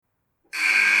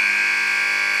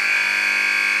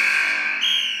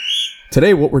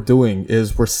today what we're doing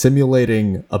is we're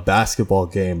simulating a basketball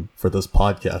game for this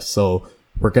podcast. So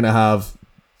we're going to have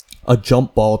a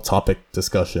jump ball topic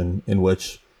discussion in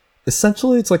which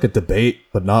essentially it's like a debate,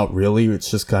 but not really. It's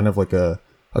just kind of like a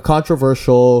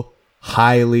controversial,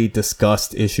 highly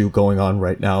discussed issue going on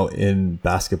right now in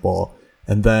basketball.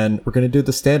 And then we're going to do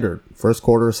the standard first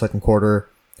quarter, second quarter,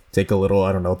 take a little,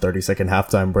 30-second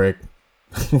halftime break,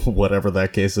 whatever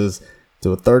that case is,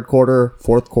 do a third quarter,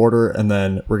 fourth quarter, and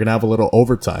then we're going to have a little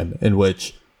overtime in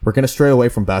which we're going to stray away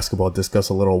from basketball, discuss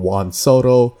a little Juan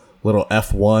Soto, little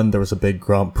F1. There was a big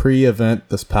Grand Prix event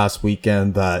this past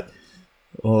weekend that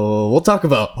we'll talk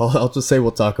about. I'll just say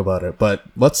we'll talk about it. But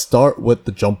let's start with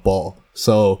the jump ball.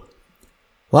 So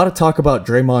a lot of talk about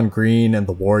Draymond Green and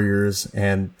the Warriors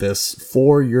and this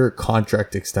 4-year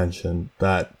contract extension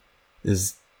that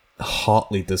is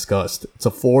hotly discussed. It's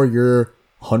a 4-year,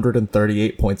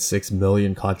 $138.6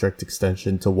 million contract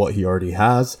extension to what he already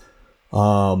has.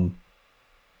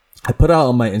 I put out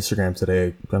on my Instagram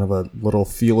today kind of a little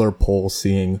feeler poll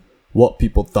seeing what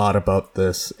people thought about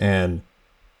this. And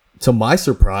to my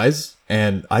surprise,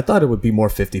 and I thought it would be more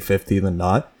 50-50 than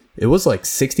not, it was like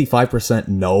 65%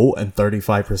 no and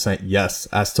 35% yes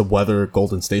as to whether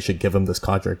Golden State should give him this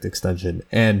contract extension.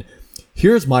 And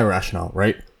here's my rationale,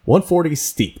 right? 140 is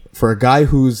steep for a guy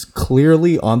who's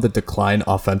clearly on the decline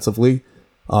offensively.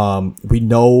 We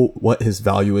know what his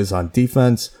value is on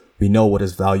defense. We know what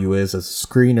his value is as a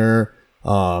screener.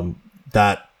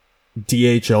 That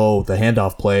DHO, the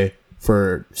handoff play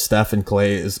for Steph and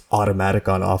Clay, is automatic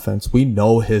on offense. We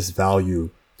know his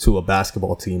value to a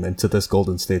basketball team and to this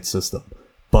Golden State system.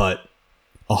 But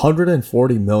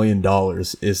 $140 million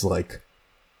is like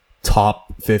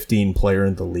top 15 player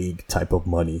in the league type of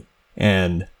money.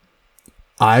 And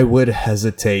I would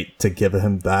hesitate to give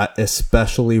him that,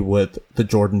 especially with the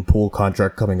Jordan Poole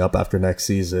contract coming up after next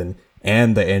season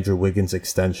and the Andrew Wiggins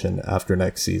extension after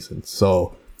next season.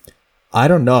 So I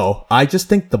don't know. I just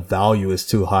think the value is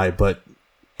too high. But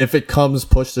if it comes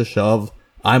push to shove,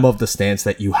 I'm of the stance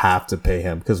that you have to pay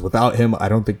him, because without him, I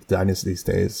don't think the dynasty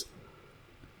stays.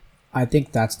 I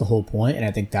think that's the whole point, and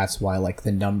I think that's why like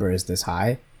the number is this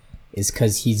high, is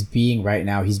because he's being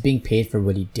paid for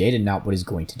what he did and not what he's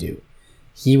going to do.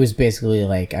 He was basically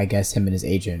like, I guess him and his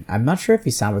agent. I'm not sure if he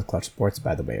signed with Clutch Sports,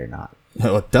 by the way, or not.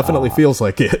 No, it definitely feels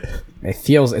like it. It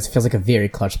feels like a very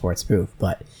Clutch Sports move,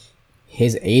 but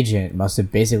his agent must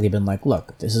have basically been like,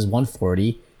 look, this is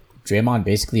 140. Draymond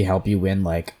basically helped you win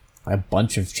like a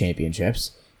bunch of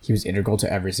championships. He was integral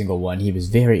to every single one. He was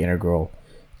very integral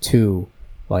to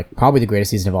like probably the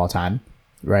greatest season of all time,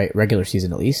 right? Regular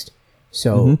season at least.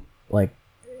 So like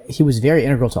he was very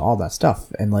integral to all that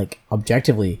stuff. And like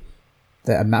objectively,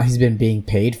 the amount he's been being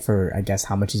paid for, I guess,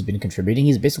 how much he's been contributing,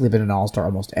 he's basically been an all-star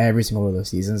almost every single one of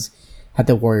those seasons that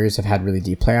the Warriors have had really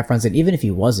deep playoff runs. And even if he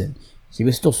wasn't, he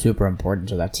was still super important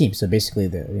to that team. So basically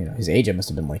his agent must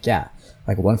have been like, yeah,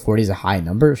 like 140 is a high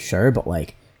number, sure, but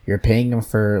like you're paying him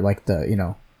for like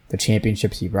the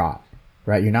championships he brought,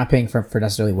 right? You're not paying for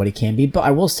necessarily what he can be. But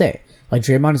I will say, like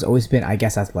Draymond has always been, I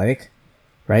guess, athletic,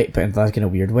 right? But athletic in a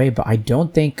weird way. But I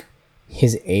don't think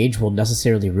his age will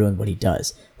necessarily ruin what he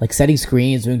does. Like setting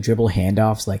screens, doing dribble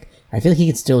handoffs, like I feel like he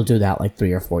can still do that like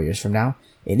 3 or 4 years from now.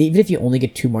 And even if you only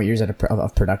get 2 more years of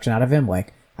production out of him,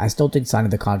 like I still think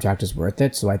signing the contract is worth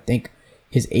it. So I think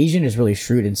his agent is really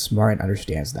shrewd and smart and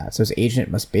understands that. So his agent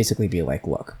must basically be like,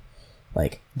 look,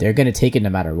 like they're going to take it no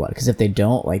matter what. Because if they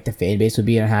don't, like the fan base would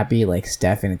be unhappy. Like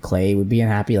Steph and Clay would be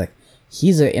unhappy. Like he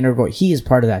is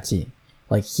part of that team.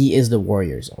 Like he is the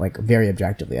Warriors, like very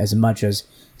objectively, as much as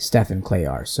Steph and Clay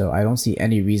are. So I don't see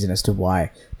any reason as to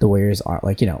why the Warriors aren't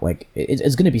like,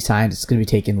 it's going to be signed. It's going to be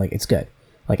taken. Like it's good.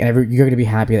 Like you're going to be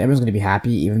happy. Everyone's going to be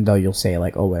happy, even though you'll say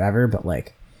like, oh, whatever. But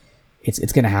like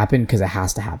it's going to happen because it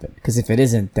has to happen. Because if it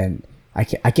isn't, then I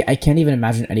can't even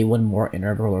imagine anyone more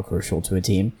integral or crucial to a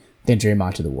team than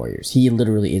Draymond to the Warriors. He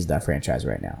literally is that franchise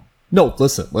right now. No,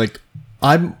 listen, like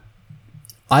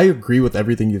I agree with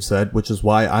everything you've said, which is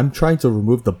why I'm trying to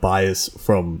remove the bias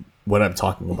from when I'm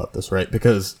talking about this, right?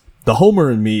 Because the homer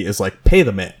in me is like, pay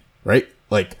the man, right?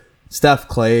 Like Steph,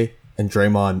 Clay, and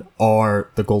Draymond are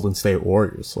the Golden State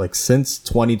Warriors. Like since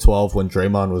 2012 when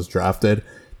Draymond was drafted,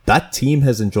 that team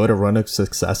has enjoyed a run of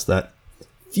success that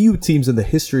few teams in the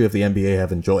history of the NBA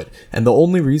have enjoyed. And the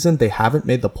only reason they haven't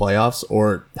made the playoffs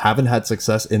or haven't had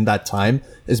success in that time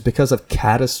is because of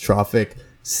catastrophic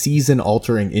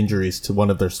season-altering injuries to one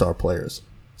of their star players,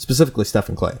 specifically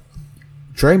Stephen Clay.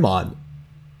 Draymond,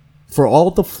 for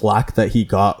all the flack that he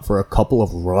got for a couple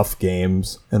of rough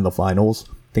games in the finals,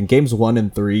 I think games 1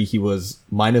 and 3, he was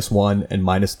 -1 and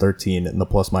 -13 in the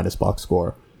plus-minus box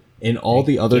score. In all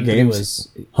the other games,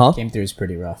 Game 3 was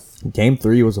pretty rough. Game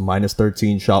 3 was a minus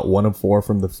 13 shot, 1 of 4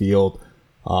 from the field.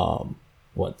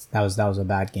 What? That was a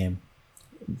bad game.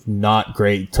 Not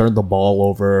great. Turned the ball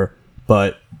over,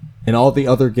 but in all the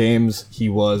other games, he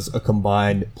was a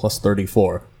combined plus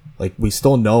 34. Like, we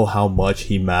still know how much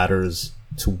he matters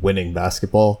to winning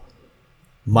basketball.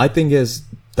 My thing is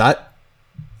that,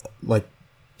 like,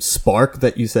 spark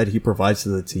that you said he provides to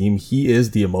the team, he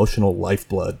is the emotional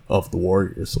lifeblood of the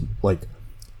Warriors. Like,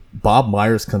 Bob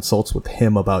Myers consults with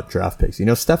him about draft picks. You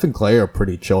know, Steph and Clay are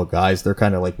pretty chill guys. They're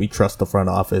kind of like, we trust the front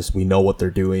office. We know what they're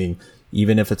doing.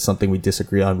 Even if it's something we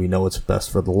disagree on, we know it's best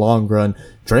for the long run.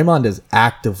 Draymond is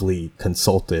actively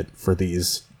consulted for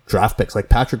these draft picks. Like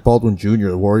Patrick Baldwin Jr.,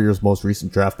 the Warriors' most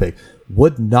recent draft pick,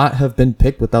 would not have been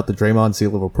picked without the Draymond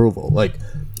seal of approval. Like,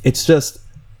 it's just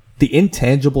the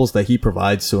intangibles that he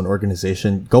provides to an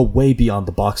organization go way beyond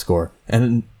the box score.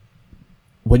 And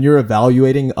when you're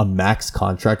evaluating a max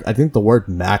contract, I think the word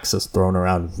max is thrown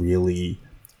around really,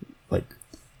 like,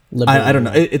 I don't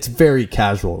know. It's very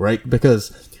casual, right?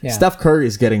 Because Steph Curry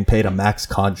is getting paid a max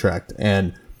contract.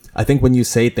 And I think when you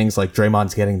say things like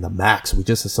Draymond's getting the max, we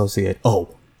just associate,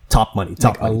 top money,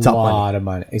 top money. A lot of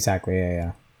money. Exactly.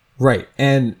 Yeah. Right.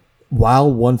 And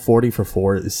while 140 for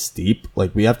 4 is steep,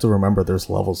 like, we have to remember there's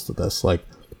levels to this. Like,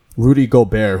 Rudy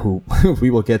Gobert, who we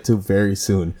will get to very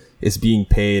soon, is being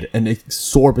paid an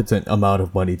exorbitant amount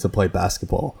of money to play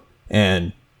basketball.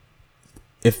 And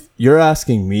if you're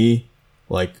asking me,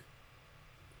 like,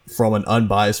 from an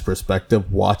unbiased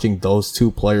perspective, watching those two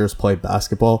players play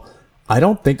basketball, I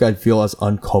don't think I'd feel as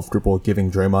uncomfortable giving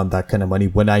Draymond that kind of money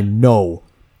when I know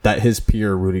that his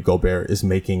peer, Rudy Gobert, is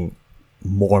making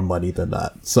more money than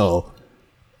that. So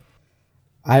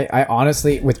I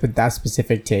honestly, with that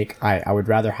specific take, I would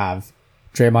rather have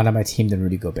Draymond on my team than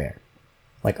Rudy Gobert.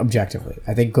 Like, objectively,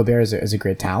 I think Gobert is a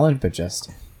great talent, but just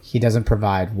he doesn't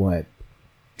provide what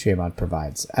Draymond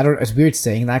provides. I don't. It's weird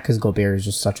saying that because Gobert is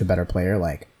just such a better player.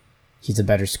 Like, he's a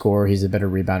better scorer, he's a better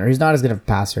rebounder. He's not as good of a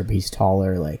passer, but he's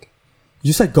taller. Like,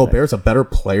 you said Gobert's a better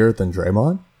player than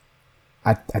Draymond?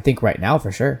 I think right now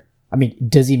for sure. I mean,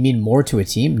 does he mean more to a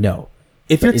team? No.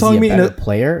 If you're telling me a better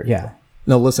player, yeah.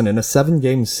 No, listen, in a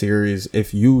 7-game series,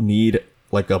 if you need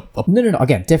like a no.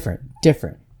 Again, different.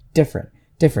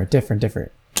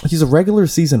 He's a regular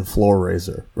season floor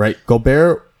raiser, right?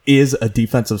 Gobert is a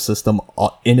defensive system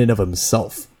in and of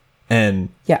himself, and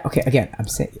yeah, okay. Again,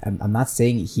 I'm not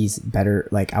saying he's better.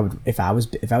 Like, I would, if I was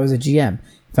a GM,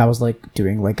 if I was like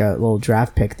doing like a little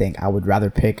draft pick thing, I would rather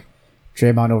pick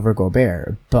Draymond over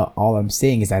Gobert. But all I'm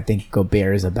saying is I think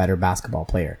Gobert is a better basketball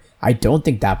player. I don't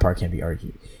think that part can be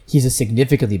argued. He's a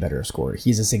significantly better scorer.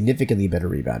 He's a significantly better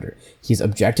rebounder. He's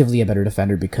objectively a better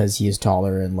defender because he is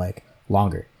taller and like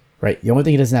longer, right? The only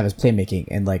thing he doesn't have is playmaking,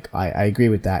 and like I agree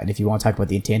with that. And if you want to talk about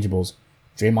the intangibles,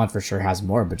 Draymond for sure has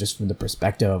more, but just from the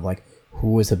perspective of like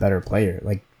who is a better player,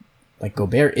 like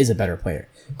Gobert is a better player.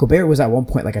 Gobert was at one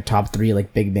point like a top 3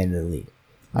 like big man in the league.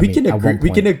 I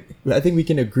think we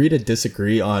can agree to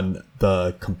disagree on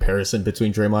the comparison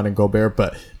between Draymond and Gobert,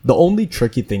 but the only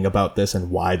tricky thing about this and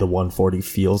why the 140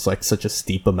 feels like such a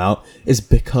steep amount is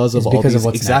because of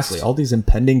all these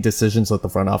impending decisions that the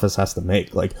front office has to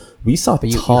make. Like, we saw but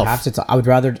you have to. I would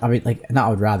rather. I mean, like, not I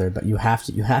would rather, but you have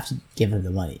to give him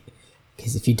the money,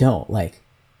 because if you don't, like,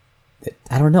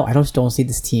 I don't know. I just don't see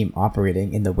this team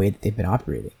operating in the way that they've been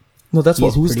operating. No, that's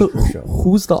what. Who's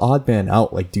the odd man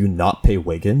out? Like, do you not pay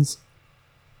Wiggins?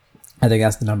 I think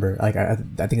that's the number. Like, I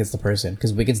think it's the person,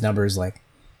 because Wiggins' number is like,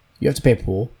 you have to pay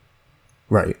Poole,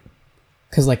 right?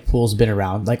 Because like Poole's been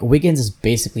around. Like, Wiggins is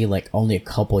basically like only a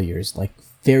couple years, like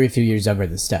very few years younger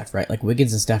than Steph, right? Like,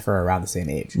 Wiggins and Steph are around the same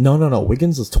age. No.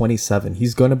 Wiggins is 27.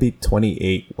 He's gonna be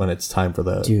 28 when it's time for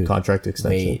the contract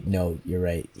extension. Wait, no, you're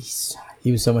right.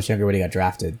 He was so much younger when he got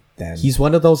drafted than he's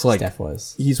one of those, like, Steph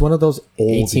was. He's one of those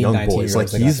old young boys.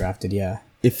 Like, he's got drafted, yeah.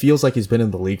 It feels like he's been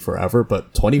in the league forever,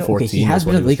 but 2014 he has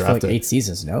been in the league drafted. for like 8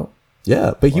 seasons, no?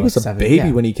 Yeah, but he was a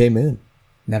baby when he came in.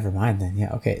 Never mind then.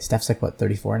 Yeah, okay. Steph's like what,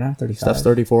 34 now? 35? Steph's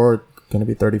 34, gonna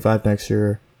be 35 next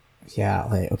year. Yeah,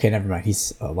 like, okay, never mind.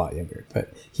 He's a lot younger,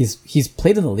 but he's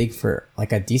played in the league for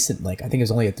like a decent, like, I think it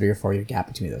was only a 3 or 4 year gap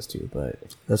between those two, but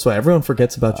that's why everyone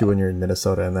forgets about you when you're in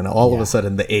Minnesota, and then all of a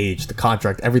sudden the age, the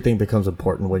contract, everything becomes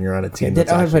important when you're on a team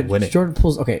that's actually winning. Jordan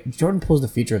Poole's the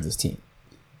future of this team.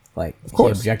 Like, of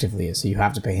course, he objectively is, so you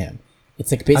have to pay him.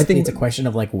 It's like basically it's a question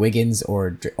of like Wiggins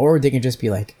or they can just be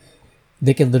like,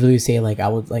 they can literally say like, I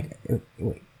would like.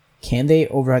 Can they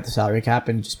override the salary cap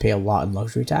and just pay a lot in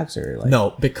luxury tax, or like?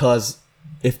 No, because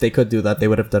if they could do that, they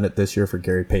would have done it this year for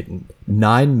Gary Payton.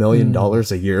 $9 million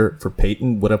a year for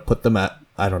Payton would have put them at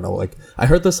I don't know. Like I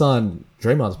heard this on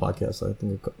Draymond's podcast, I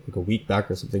think like a week back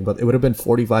or something, but it would have been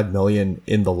 $45 million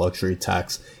in the luxury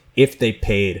tax if they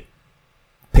paid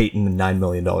Peyton $9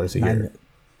 million a year.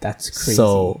 That's crazy.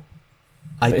 So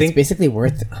I think it's basically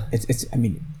worth it's I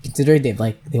mean, considering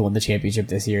they won the championship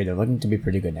this year, they're looking to be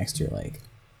pretty good next year. Like,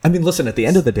 I mean, listen, at the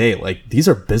end of the day, like these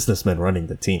are businessmen running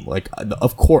the team. Like,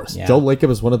 of course, Yeah. Joe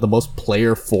Lacob is one of the most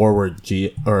player forward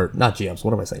not GMs,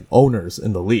 what am I saying? Owners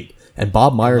in the league. And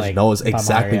Bob Myers Like, knows Bob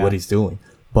exactly Meyer, what yeah. he's doing.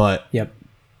 But yep.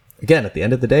 again, at the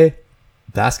end of the day,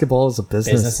 basketball is a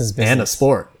business, Business is and a business.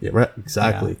 sport. Yeah, right,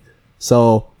 exactly. Yeah.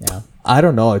 So Yeah. I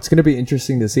don't know. It's going to be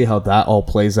interesting to see how that all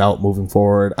plays out moving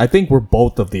forward. I think we're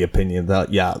both of the opinion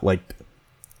that, yeah, like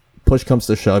push comes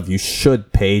to shove, you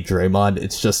should pay Draymond.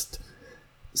 It's just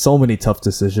so many tough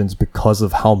decisions because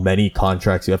of how many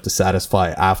contracts you have to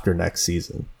satisfy after next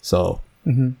season. So,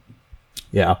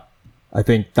 yeah, I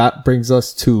think that brings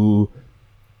us to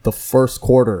the first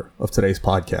quarter of today's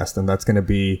podcast, and that's going to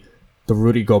be the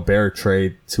Rudy Gobert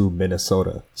trade to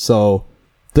Minnesota. So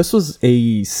this was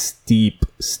a steep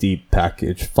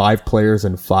package. 5 players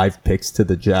and 5 picks to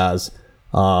the Jazz.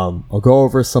 I'll go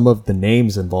over some of the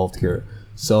names involved here.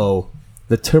 So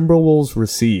the Timberwolves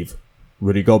receive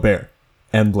Rudy Gobert,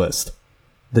 end list.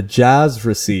 The Jazz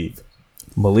receive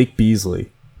Malik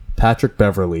Beasley, Patrick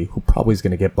Beverley, who probably is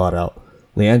going to get bought out,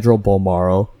 Leandro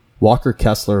Bolmaro, Walker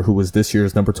Kessler, who was this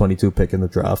year's number 22 pick in the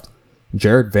draft,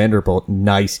 Jared Vanderbilt,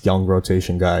 nice young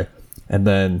rotation guy, and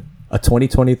then a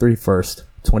 2023 first,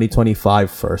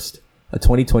 2025 first, a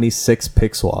 2026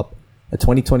 pick swap, a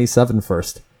 2027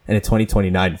 first, and a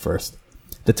 2029 first.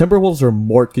 The Timberwolves are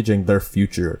mortgaging their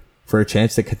future for a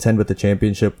chance to contend with the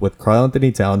championship with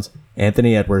Karl-Anthony Towns,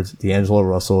 Anthony Edwards, D'Angelo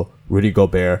Russell, Rudy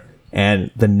Gobert,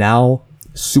 and the now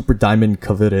super diamond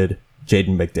coveted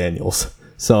Jaden McDaniels.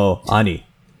 So, Ani,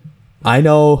 I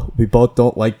know we both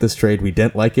don't like this trade. We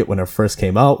didn't like it when it first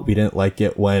came out. We didn't like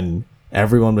it when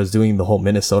everyone was doing the whole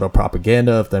Minnesota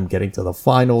propaganda of them getting to the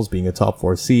finals, being a top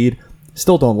 4 seed.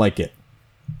 Still don't like it.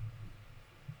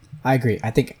 I agree. I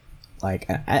think, like,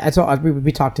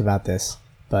 we talked about this,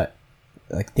 but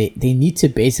like they need to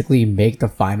basically make the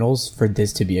finals for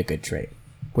this to be a good trade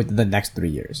within the next 3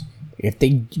 years. If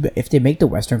they make the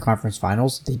Western Conference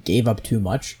Finals, they gave up too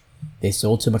much. They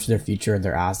sold too much of their future and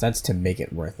their assets to make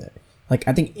it worth it. Like,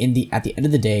 I think at the end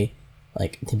of the day,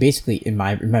 like, to basically, in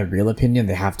my real opinion,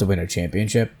 they have to win a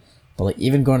championship. But like,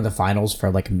 even going to the finals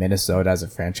for like Minnesota as a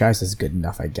franchise is good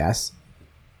enough, I guess.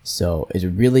 So it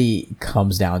really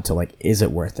comes down to, like, is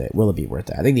it worth it? Will it be worth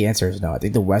it? I think the answer is no. I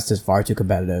think the West is far too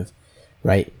competitive,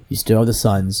 right? You still have the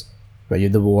Suns, right? You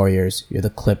have the Warriors, you have the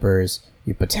Clippers,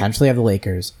 you potentially have the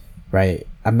Lakers, right?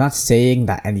 I'm not saying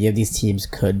that any of these teams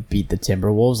could beat the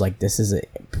Timberwolves. Like, this is a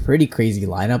pretty crazy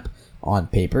lineup on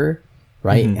paper,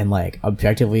 right? And like,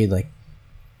 objectively, like,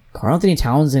 Karl-Anthony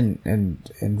Towns and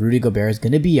Rudy Gobert is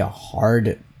going to be a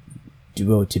hard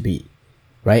duo to beat,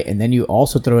 right? And then you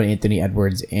also throw in Anthony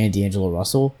Edwards and D'Angelo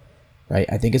Russell, right?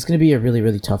 I think it's going to be a really,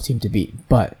 really tough team to beat,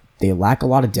 but they lack a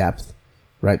lot of depth,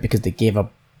 right? Because they gave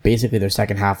up basically their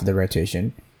second half of the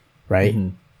rotation, right?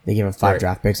 They gave up 5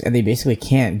 draft picks, and they basically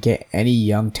can't get any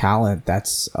young talent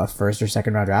that's a first or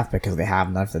second round draft pick because they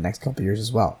have none for the next couple of years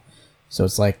as well. So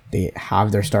it's like they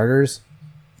have their starters,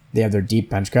 they have their deep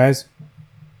bench guys,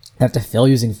 they have to fill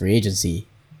using free agency,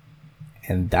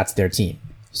 and that's their team.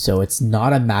 So it's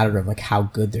not a matter of like how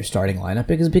good their starting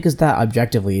lineup is, because that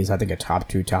objectively is, I think, a top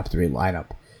 2, top 3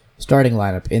 starting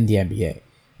lineup in the NBA.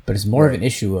 But it's more of an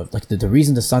issue of like the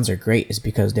reason the Suns are great is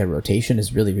because their rotation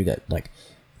is really, really good. Like,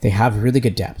 they have really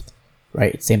good depth,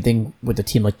 right? Same thing with a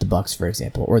team like the Bucks, for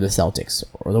example, or the Celtics,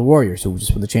 or the Warriors, who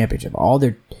just won the championship.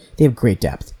 They have great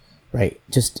depth, right?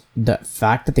 Just the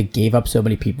fact that they gave up so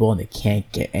many people and they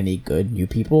can't get any good new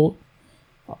people,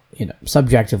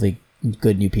 subjectively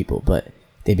good new people, but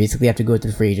they basically have to go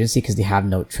through free agency because they have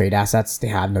no trade assets, they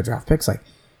have no draft picks. Like,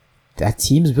 that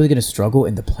team is really going to struggle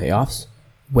in the playoffs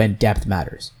when depth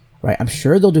matters, right? I'm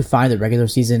sure they'll do fine in the regular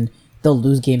season. They'll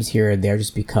lose games here and there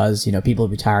just because, people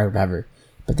retire or whatever.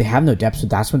 But they have no depth, so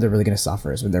that's when they're really going to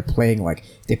suffer, is when they're playing, like,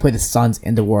 they play the Suns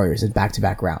and the Warriors in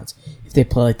back-to-back rounds. If they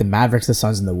play, like, the Mavericks, the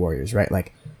Suns, and the Warriors, right?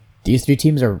 Like, these 3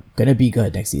 teams are going to be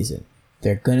good next season.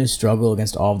 They're going to struggle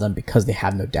against all of them because they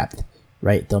have no depth,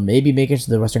 right? They'll maybe make it to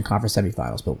the Western Conference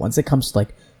semifinals, but once it comes to,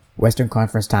 like, Western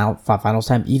Conference finals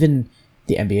time, even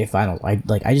the NBA finals, I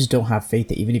just don't have faith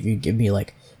that even if you give me,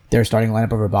 like, their starting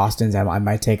lineup over Boston's, I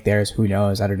might take theirs. Who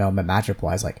knows? I don't know.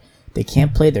 Matchup-wise, like, they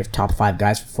can't play their top 5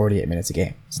 guys for 48 minutes a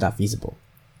game. It's not feasible.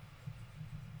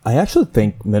 I actually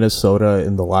think Minnesota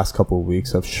in the last couple of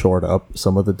weeks have shored up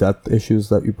some of the depth issues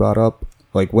that you brought up.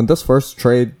 Like, when this first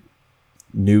trade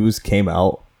news came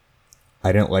out,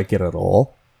 I didn't like it at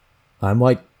all. I'm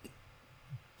like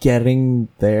getting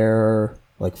there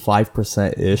like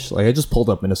 5% ish. Like I just pulled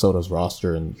up Minnesota's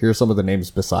roster and here's some of the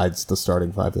names besides the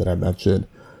starting five that I mentioned.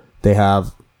 They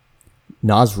have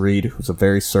Naz Reid, who's a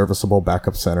very serviceable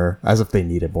backup center, as if they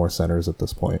needed more centers at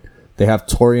this point. They have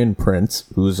Torian Prince,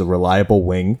 who's a reliable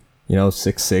wing,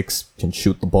 6'6", can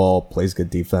shoot the ball, plays good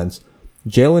defense.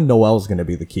 Jalen Noel is going to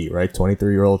be the key, right?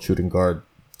 23-year-old shooting guard,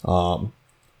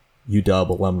 UW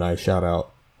alumni, shout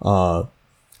out.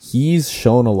 He's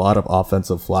shown a lot of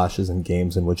offensive flashes in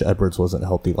games in which Edwards wasn't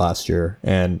healthy last year,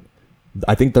 and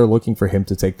I think they're looking for him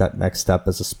to take that next step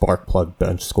as a spark plug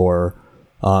bench scorer.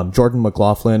 Jordan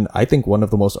McLaughlin, I think one of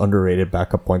the most underrated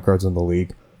backup point guards in the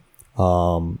league.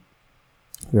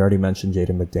 We already mentioned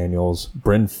Jaden McDaniels,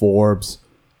 Bryn Forbes,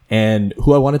 and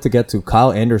who I wanted to get to,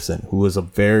 Kyle Anderson, who was a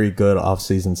very good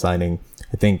offseason signing.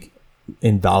 I think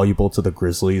invaluable to the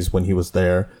Grizzlies when he was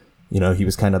there. He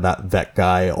was kind of that vet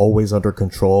guy, always under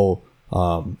control,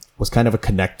 was kind of a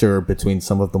connector between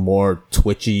some of the more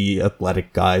twitchy,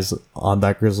 athletic guys on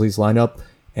that Grizzlies lineup,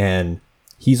 and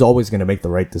he's always going to make the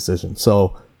right decision.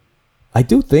 So I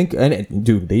do think, and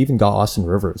dude, they even got Austin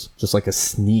Rivers, just like a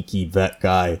sneaky vet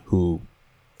guy who,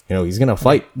 he's going to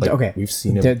fight. Like, okay, we've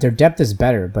seen him. Their depth is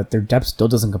better, but their depth still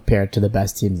doesn't compare to the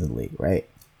best teams in the league, right?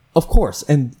 Of course.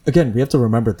 And again, we have to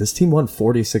remember this team won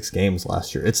 46 games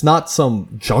last year. It's not some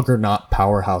juggernaut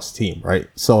powerhouse team, right?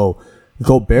 So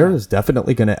Gobert is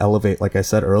definitely going to elevate, like I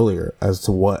said earlier, as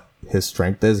to what his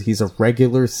strength is. He's a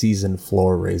regular season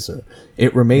floor raiser.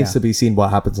 It remains to be seen what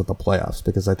happens in the playoffs,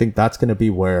 because I think that's going to be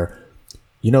where,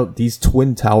 these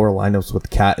twin tower lineups with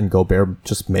Cat and Gobert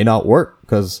just may not work,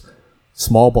 because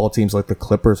small ball teams like the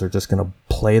Clippers are just going to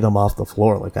play them off the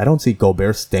floor. Like, I don't see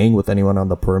Gobert staying with anyone on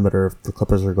the perimeter if the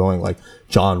Clippers are going like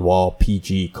John Wall,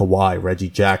 PG, Kawhi, Reggie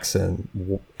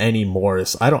Jackson, Annie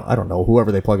Morris. I don't know,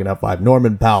 whoever they plug in at 5,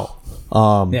 Norman Powell.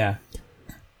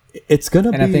 It's going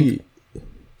to be... I think,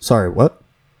 sorry, what?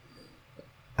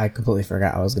 I completely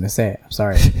forgot what I was going to say. I'm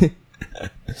sorry.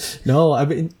 No, I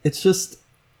mean, it's just...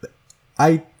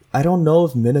 I don't know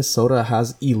if Minnesota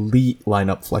has elite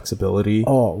lineup flexibility.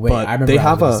 Oh wait, but I remember.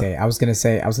 I was gonna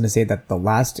say that the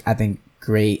last, I think,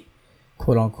 great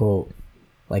quote unquote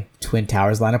like Twin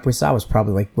Towers lineup we saw was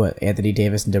probably like what, Anthony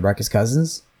Davis and DeMarcus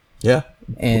Cousins. Yeah,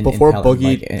 and before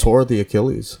Boogie tore the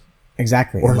Achilles.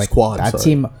 Exactly, or his quad.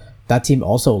 That team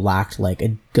also lacked like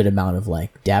a good amount of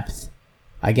like depth.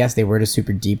 I guess they were a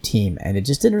super deep team, and it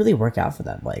just didn't really work out for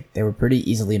them. Like, they were pretty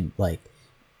easily like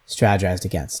strategized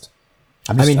against.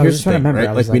 Here's the thing,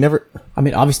 right? Like, we never... I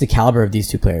mean, obviously, the caliber of these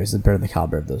two players is better than the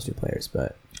caliber of those two players,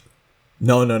 but...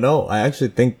 No. I actually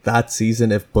think that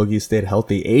season, if Boogie stayed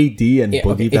healthy, AD and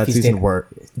Boogie that season were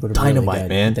dynamite, really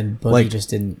man. Then Boogie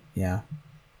just didn't... Yeah.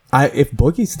 If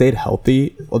Boogie stayed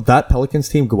healthy, that Pelicans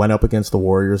team went up against the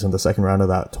Warriors in the second round of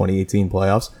that 2018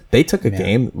 playoffs. They took a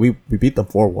game. We beat them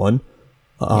 4-1.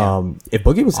 If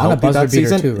Boogie was healthy that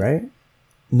season... too, right?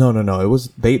 No. It was...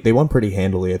 They won pretty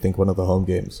handily, I think, one of the home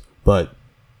games. But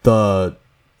if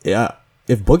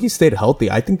Boogie stayed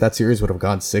healthy, I think that series would have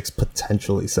gone 6,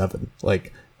 potentially 7.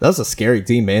 Like, that was a scary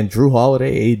team, man. Drew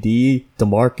Holiday, AD,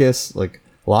 DeMarcus, like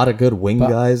a lot of good wing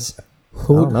guys.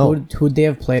 Who'd they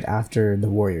have played after the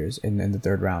Warriors in the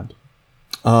third round?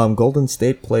 Golden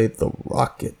State played the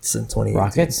Rockets in 2018.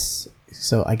 Rockets?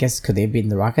 So I guess, could they be in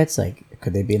the Rockets? Like,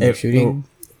 could they be in their shooting?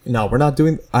 No, we're not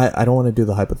doing... I don't want to do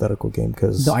the hypothetical game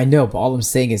because... No, I know, but all I'm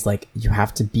saying is, like, you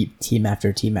have to beat team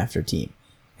after team after team.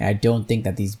 And I don't think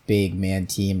that these big man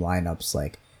team lineups,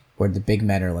 like, where the big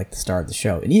men are, like, the star of the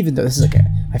show. And even though this is, like,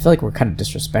 I feel like we're kind of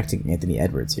disrespecting Anthony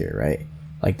Edwards here, right?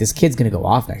 Like, this kid's going to go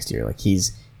off next year. Like,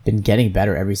 he's been getting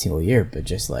better every single year, but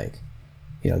just, like,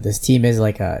 this team is,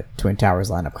 like, a Twin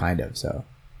Towers lineup, kind of, so...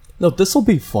 No, this will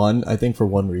be fun, I think, for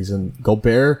one reason.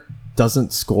 Gobert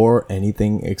doesn't score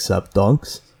anything except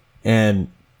dunks.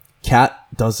 And Cat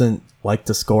doesn't like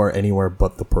to score anywhere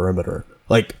but the perimeter.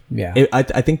 Like, yeah.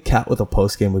 I think Cat with a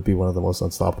post game would be one of the most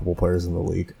unstoppable players in the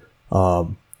league.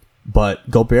 But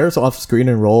Gobert's off screen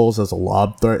and rolls as a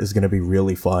lob threat is going to be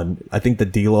really fun. I think the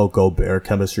D'Lo Gobert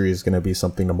chemistry is going to be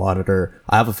something to monitor.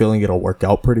 I have a feeling it'll work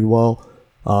out pretty well.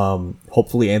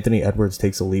 Hopefully Anthony Edwards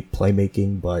takes a leap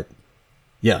playmaking, but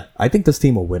yeah, I think this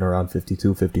team will win around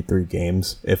 52, 53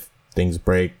 games if things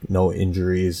break, no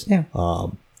injuries. Yeah.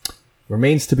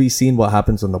 Remains to be seen what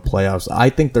happens in the playoffs. I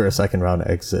think they're a second round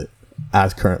exit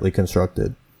as currently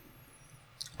constructed.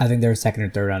 I think they're a second or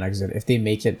third round exit. If they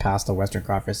make it past the Western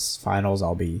Conference Finals,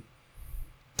 I'll be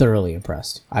thoroughly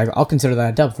impressed. I'll consider that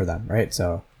a dub for them, right?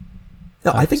 So,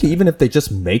 no, I think even if they just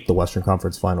make the Western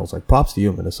Conference Finals, like, props to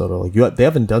you, Minnesota. Like, they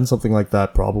haven't done something like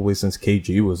that probably since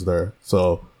KG was there.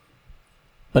 So,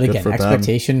 But Good again, for them.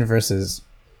 expectation versus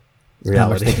how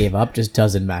much they Reality. gave up just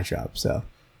doesn't match up. So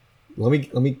Let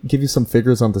me give you some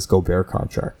figures on this Gobert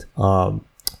contract.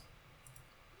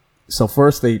 So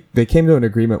first they came to an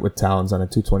agreement with Towns on a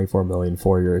 $224 million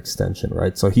 4-year extension,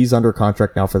 right? So he's under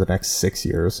contract now for the next 6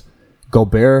 years.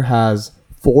 Gobert has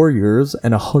 4 years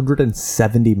and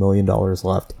 $170 million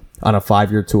left on a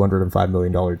 5-year, $205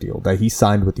 million deal that he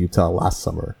signed with Utah last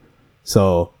summer.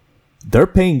 So they're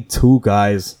paying two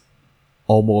guys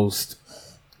almost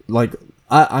like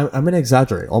I'm going to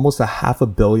exaggerate, almost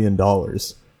 $500 million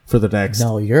for the next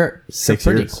no, you're 6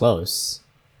 pretty years. close.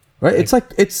 Right? It's like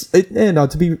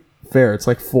to be fair, it's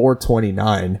like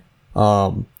 429.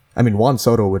 I mean, Juan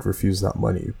Soto would refuse that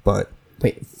money, but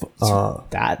Wait,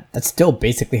 that's still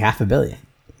basically $500 million.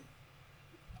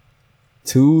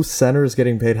 two centers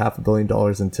getting paid $500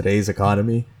 million in today's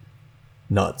economy,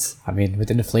 nuts. I mean,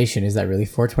 with inflation, is that really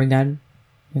 429?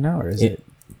 Or is it?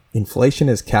 Inflation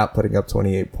is Cat putting up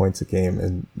 28 points a game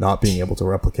and not being able to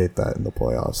replicate that in the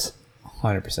playoffs.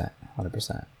 100%.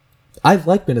 I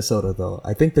like Minnesota though.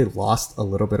 I think they lost a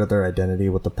little bit of their identity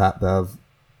with the Pat Bev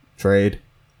trade.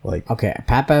 Like, Okay,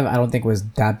 Pat Bev, I don't think was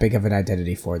that big of an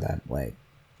identity for them. Like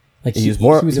he's he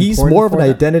more was he's important more of an for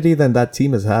them. identity than that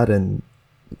team has had in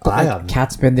Like,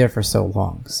 Cat's been there for so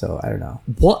long, so I don't know.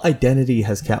 What identity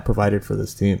has Cat provided for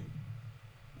this team?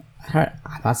 I'm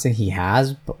not saying he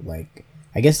has, but like,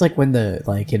 I guess like when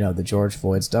the George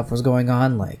Floyd stuff was going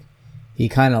on, like he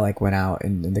kind of like went out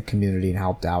in the community and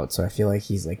helped out. So I feel like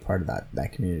he's like part of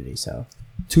that community. So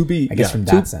To be I guess yeah, from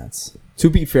to- that sense, To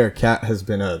be fair, Cat has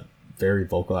been a very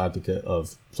vocal advocate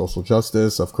of social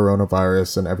justice, of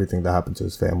coronavirus, and everything that happened to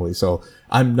his family. So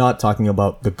I'm not talking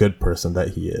about the good person that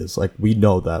he is. Like, we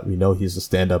know that. We know he's a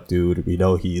stand-up dude. We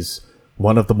know he's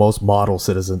one of the most model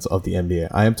citizens of the NBA.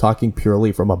 I am talking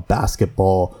purely from a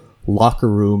basketball locker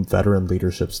room veteran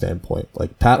leadership standpoint.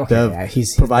 Like, Pat Bev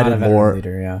he's provided not a veteran more.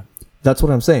 leader, yeah. That's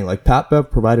what I'm saying. Like, Pat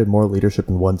Bev provided more leadership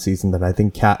in one season than I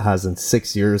think Cat has in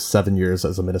 6 years, 7 years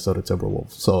as a Minnesota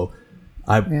Timberwolves. So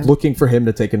I'm looking for him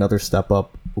to take another step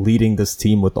up, leading this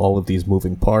team with all of these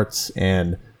moving parts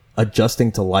and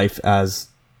adjusting to life as,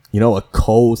 a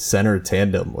co-center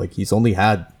tandem. Like, he's only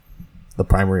had the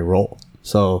primary role.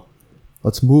 So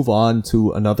let's move on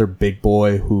to another big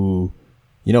boy who,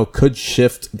 could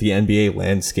shift the NBA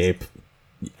landscape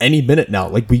any minute now.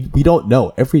 Like, we don't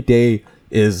know. Every day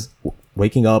is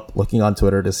waking up, looking on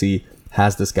Twitter to see,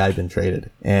 has this guy been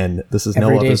traded? And this is Every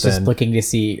no day other is just than looking to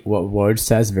see what Woj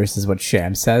says versus what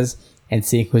Sham says and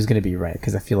seeing who's going to be right.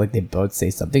 Because I feel like they both say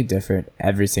something different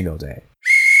every single day.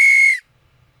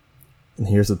 And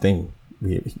here's the thing.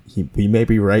 We may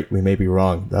be right, we may be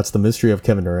wrong. That's the mystery of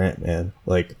Kevin Durant, man.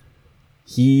 Like,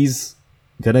 he's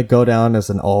gonna go down as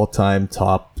an all-time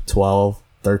top 12,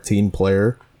 13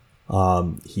 player.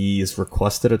 He's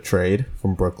requested a trade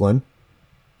from Brooklyn.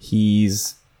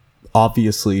 He's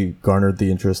obviously garnered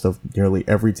the interest of nearly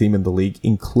every team in the league,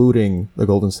 including the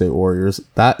Golden State Warriors.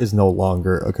 That is no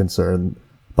longer a concern.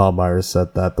 Bob Myers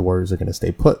said that the Warriors are going to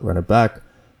stay put, run it back.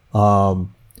 But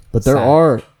there Sad.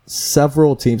 are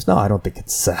several teams. No, I don't think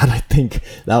it's sad. I think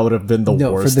that would have been the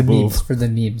worst for the move. memes. For the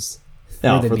memes.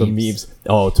 Yeah, for the memes.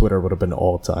 Oh, Twitter would have been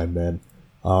all time, man.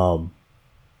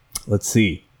 Let's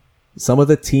see. Some of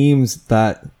the teams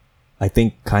that I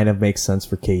think kind of make sense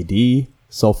for KD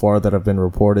so far that have been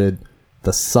reported.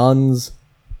 The Suns,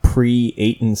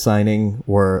 pre-Ayton signing,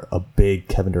 were a big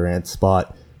Kevin Durant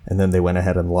spot. And then they went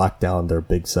ahead and locked down their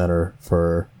big center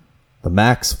for the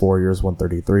max, 4 years,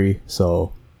 133.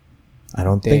 So I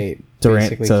don't think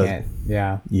Durant can't.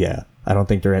 Yeah. I don't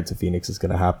think Durant to Phoenix is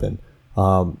going to happen.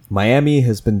 Miami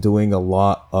has been doing a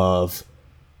lot of,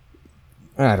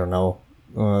 I don't know,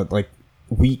 like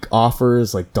weak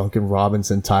offers like Duncan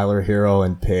Robinson, Tyler Hero,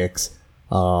 and picks.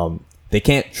 They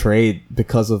can't trade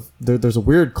because of there's a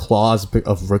weird clause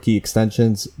of rookie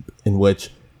extensions in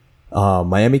which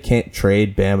Miami can't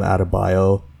trade Bam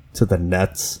Adebayo to the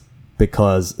Nets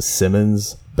because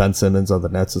Ben Simmons of the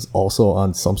Nets is also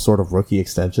on some sort of rookie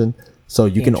extension. So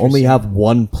you can only have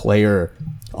one player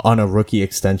on a rookie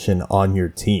extension on your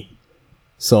team.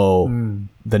 So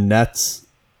the Nets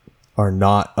are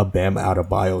not a Bam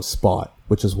Adebayo spot,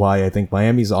 which is why I think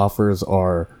Miami's offers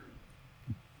are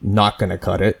not going to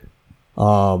cut it.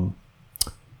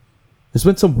 There's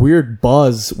been some weird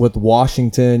buzz with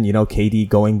Washington, KD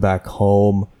going back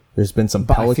home. There's been some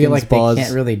But Pelicans I feel like buzz. they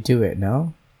can't really do it,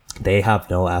 no? They have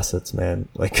no assets, man.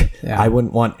 Like, Yeah. I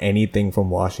wouldn't want anything from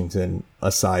Washington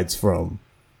aside from,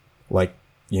 like,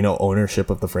 ownership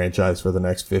of the franchise for the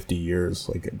next 50 years.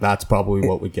 Like, that's probably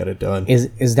what would get it done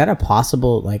Is that a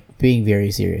possible, like, being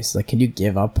very serious? Like, can you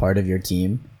give up part of your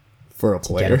team for a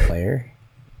to get a player. player?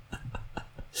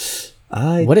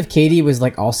 What if KD was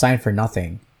like all signed for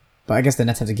nothing? But I guess the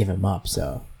Nets have to give him up.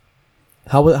 So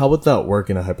How would that work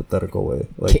in a hypothetical way?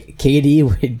 Like KD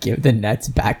would give the Nets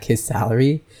back his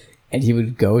salary, and he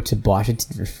would go to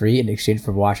Washington for free in exchange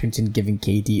for Washington giving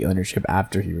KD ownership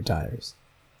after he retires.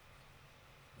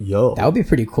 Yo, That would be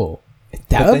pretty cool. but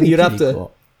That would then be you'd have pretty to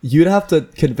cool. you'd have to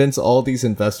convince all these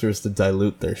investors to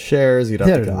dilute their shares. You'd have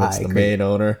to No, convince I the agree. main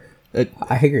owner.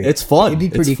 I agree. It's fun. It'd be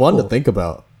It's pretty fun cool. to think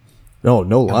about. No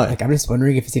lie. Like, I'm just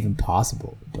wondering if it's even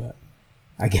possible. But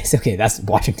I guess that's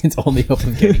Washington's only hope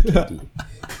of getting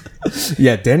KD.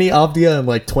 Yeah, Danny Avdia and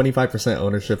like 25%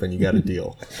 ownership, and you got a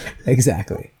deal.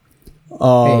 Exactly.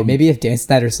 Hey, maybe if Dan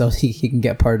Snyder sells, he can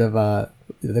get part of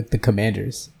the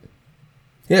Commanders.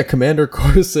 Yeah, Commander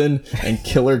Carson and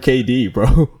Killer KD,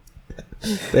 bro.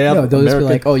 They have No, they'll just be American-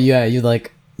 like, oh yeah, you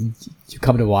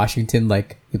come to Washington,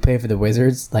 like you play for the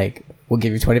Wizards, like we'll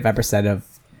give you 25% of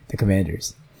the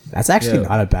Commanders. That's actually Yeah.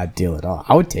 not a bad deal at all.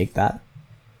 I would take that.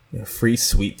 yeah, free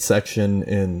suite section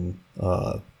in.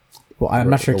 Well, I'm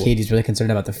not sure Right. Katie's really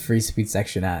concerned about the free suite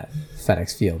section at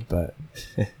FedEx Field, but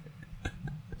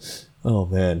Oh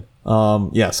man.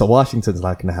 Yeah, so Washington's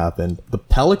not going to happen. The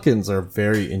Pelicans are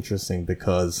very interesting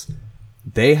because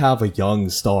they have a young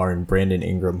star in Brandon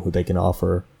Ingram who they can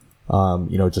offer.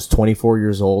 Just 24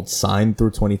 years old, signed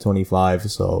through 2025.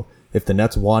 So if the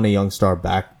Nets want a young star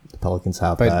back, the Pelicans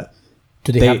have But that.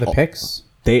 do they have the picks?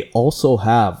 They also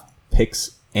have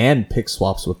picks and pick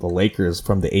swaps with the Lakers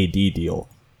from the AD deal.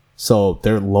 So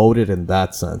they're loaded in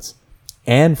that sense.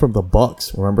 And from the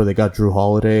Bucks. Remember they got Drew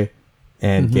Holiday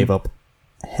and gave up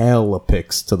hella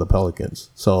picks to the Pelicans.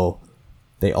 So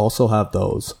they also have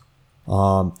those.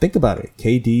 Think about it.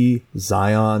 KD,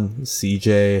 Zion,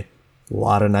 CJ, a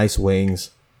lot of nice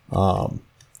wings.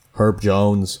 Herb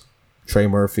Jones, Trey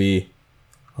Murphy.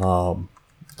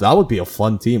 That would be a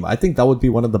fun team. I think that would be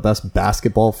one of the best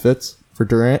basketball fits for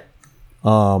Durant.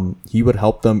 He would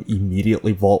help them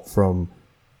immediately vault from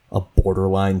a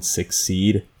borderline 6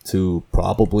 seed to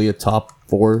probably a top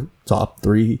 4, top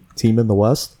 3 team in the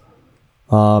West.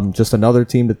 Just another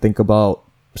team to think about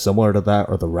similar to that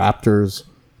are the Raptors.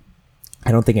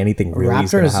 I don't think anything really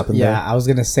is going to happen there. I was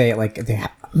gonna say like they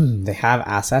have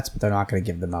assets, but they're not gonna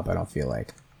give them up. I don't feel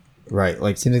like. Right.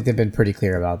 Like Seems like they've been pretty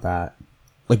clear about that.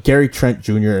 Gary Trent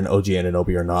Jr. and OG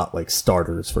Anunoby are not like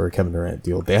starters for a Kevin Durant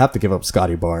deal. They have to give up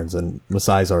Scotty Barnes, and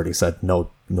Masai's already said no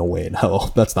way in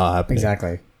hell. That's not happening.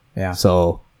 Exactly. Yeah.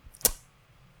 So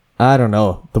I don't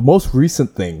know. The most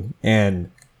recent thing, and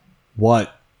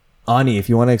what Ani, if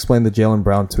you want to explain the Jaylen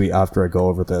Brown tweet after I go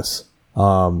over this.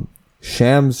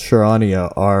 Shams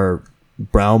Charania, our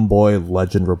Brown Boy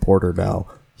legend reporter now,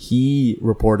 he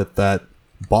reported that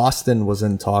Boston was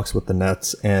in talks with the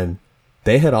Nets and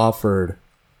they had offered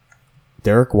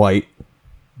Derek White,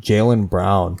 Jaylen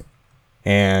Brown,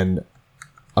 and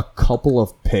a couple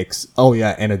of picks. Oh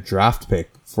yeah, and a draft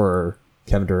pick for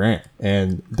Kevin Durant.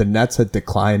 And the Nets had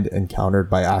declined and countered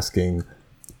by asking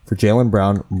for Jaylen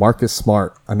Brown, Marcus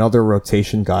Smart, another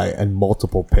rotation guy, and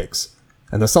multiple picks.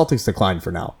 And the Celtics declined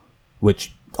for now,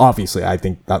 which obviously I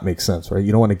think that makes sense, right?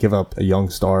 You don't want to give up a young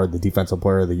star, the defensive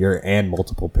player of the year, and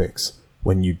multiple picks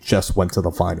when you just went to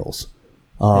the finals.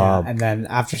 Yeah, and then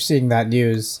after seeing that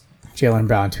news, Jaylen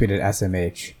Brown tweeted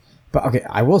SMH. But okay,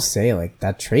 I will say like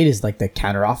that trade is like the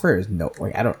counter offer is no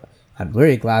like I'm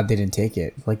really glad they didn't take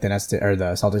it. Like the Nets or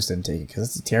the Celtics didn't take it because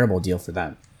it's a terrible deal for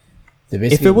them. They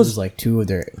basically lose like 2 of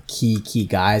their key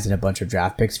guys and a bunch of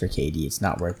draft picks for KD. It's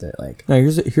not worth it. Like now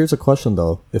here's a question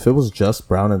though. If it was just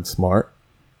Brown and Smart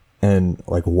and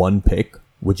like 1 pick,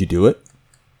 would you do it?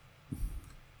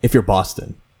 If you're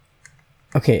Boston.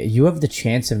 okay, you have the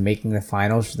chance of making the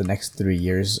finals for the next 3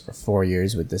 years or 4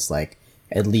 years with this like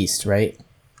at least, right?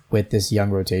 With this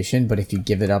young rotation, but if you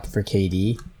give it up for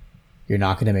KD, you're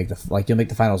not going to make you'll make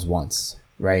the finals once,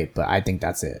 right? But I think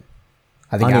that's it.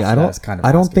 I think after that, it's kind of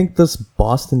I don't asking. think this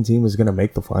Boston team is going to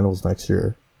make the finals next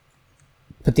year.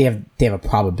 But they have a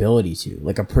probability to,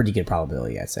 like a pretty good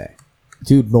probability, I'd say.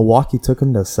 Dude, Milwaukee took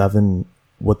him to 7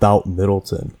 without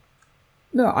Middleton.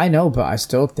 No, I know, but I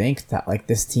still think that like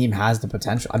this team has the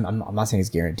potential. I'm not saying it's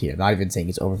guaranteed. I'm not even saying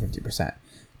it's over 50%.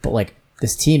 But like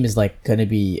this team is like going to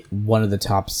be one of the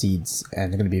top seeds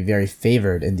and they're going to be very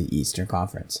favored in the Eastern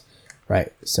Conference,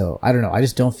 right? So I don't know. I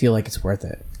just don't feel like it's worth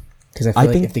it because I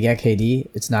feel like if they get KD,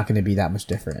 it's not going to be that much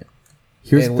different.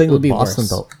 Here's the thing with be Boston worse.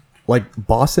 though. Like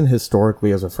Boston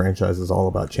historically as a franchise is all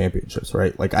about championships,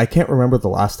 right? Like I can't remember the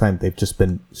last time they've just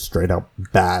been straight up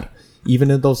bad.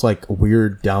 Even in those like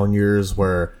weird down years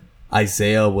where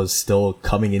Isaiah was still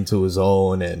coming into his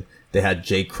own and they had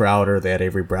Jay Crowder, they had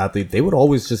Avery Bradley, they would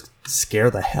always just scare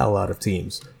the hell out of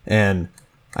teams. And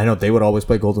I know they would always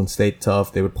play Golden State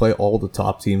tough. They would play all the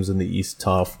top teams in the East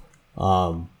tough.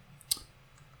 So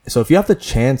if you have the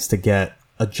chance to get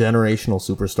a generational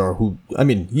superstar who, I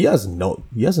mean, he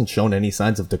hasn't shown any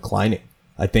signs of declining.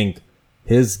 I think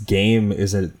his game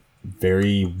is a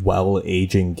very well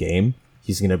aging game.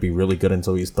 He's going to be really good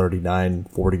until he's 39,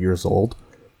 40 years old.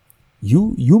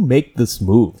 You make this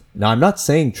move. Now, I'm not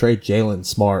saying trade Jalen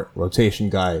Smart, rotation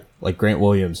guy like Grant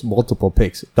Williams, multiple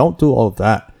picks. Don't do all of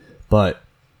that. But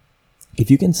if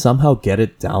you can somehow get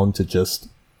it down to just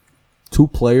 2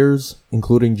 players,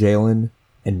 including Jalen,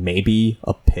 and maybe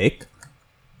a pick,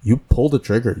 you pull the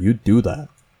trigger. You do that.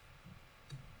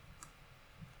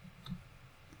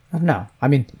 I don't know. I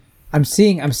mean, I'm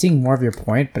seeing more of your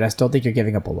point, but I still think you're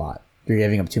giving up a lot. You're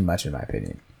giving up too much, in my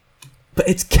opinion. But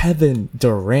it's Kevin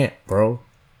Durant, bro.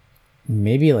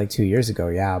 Maybe like 2 years ago,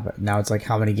 yeah. But now it's like,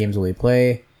 how many games will he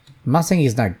play? I'm not saying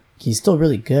he's not. He's still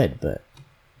really good, but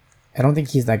I don't think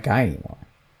he's that guy anymore.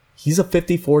 He's a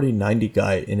 50, 40, 90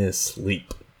 guy in his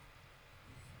sleep.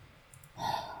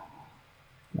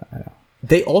 I know.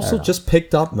 They also just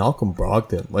picked up Malcolm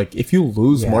Brogdon. Like, if you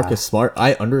lose Marcus Smart,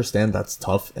 I understand that's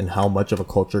tough and how much of a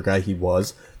culture guy he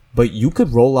was. But you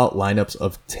could roll out lineups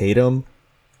of Tatum,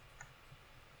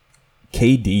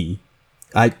 KD.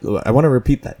 I want to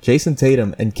repeat that. Jason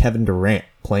Tatum and Kevin Durant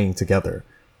playing together.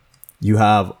 You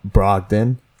have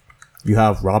Brogdon. You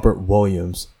have Robert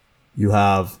Williams. You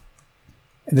have...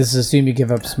 This is assume you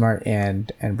give up Smart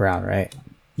and Brown, right?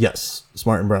 Yes,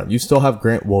 Smart and Brown. You still have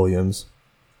Grant Williams.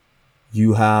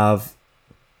 You have...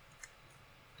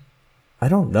 I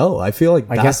don't know. I feel like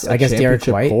that's I guess Derek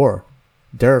White. Core.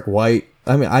 Derek White.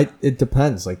 I mean, it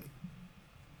depends. Like,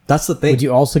 that's the thing. Would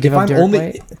you also give up Derek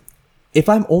White? If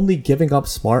I'm only giving up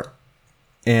Smart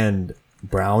and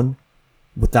Brown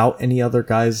without any other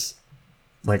guys,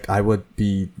 like, I would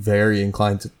be very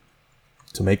inclined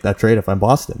to make that trade if I'm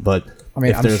Boston. But I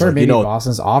mean, I'm sure maybe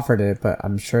Boston's offered it, but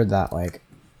I'm sure that like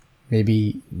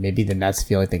maybe the Nets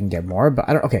feel like they can get more. But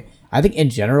I don't. Okay, I think in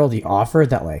general the offer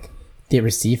that like they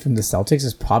receive from the Celtics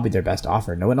is probably their best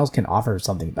offer. No one else can offer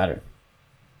something better.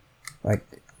 Like,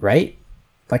 right?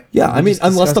 Like, yeah, I mean,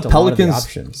 unless the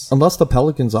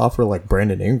Pelicans offer like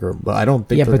Brandon Ingram, but I don't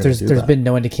think. Yeah, but there's been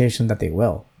no indication that they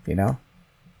will. You know,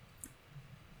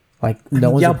 like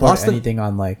no one's reported anything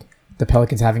on like the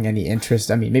Pelicans having any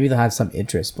interest. I mean, maybe they'll have some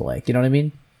interest, but like, you know what I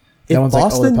mean? No one's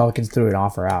like, oh, the Pelicans threw an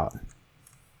offer out.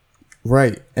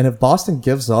 Right, and if Boston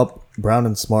gives up Brown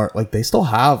and Smart, like they still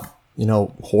have, you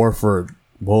know, Horford,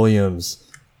 Williams,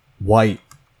 White.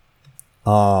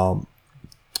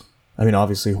 I mean,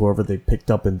 obviously, whoever they picked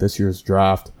up in this year's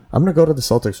draft. I'm going to go to the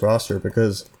Celtics roster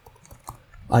because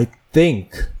I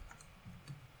think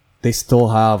they still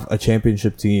have a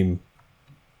championship team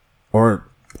or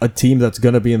a team that's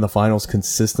going to be in the finals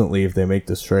consistently if they make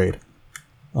this trade.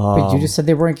 But you just said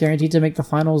they weren't guaranteed to make the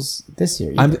finals this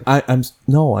year.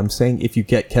 I'm saying if you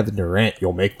get Kevin Durant,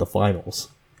 you'll make the finals.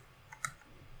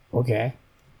 Okay.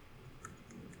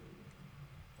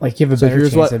 Like, you have a better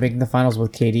chance of making the finals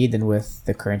with KD than with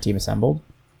the current team assembled?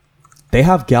 They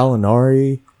have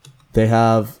Gallinari. They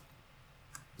have...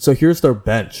 So here's their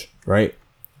bench, right?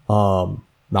 Malcolm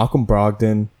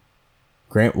Brogdon,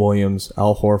 Grant Williams,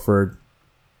 Al Horford,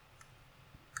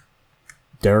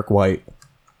 Derek White,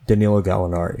 Danilo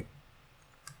Gallinari,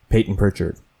 Peyton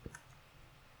Pritchard.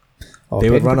 Oh,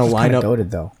 they would run a lineup. Goated,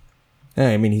 though. Yeah,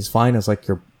 I mean, he's fine as like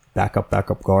your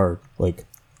backup guard. Like...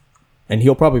 And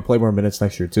he'll probably play more minutes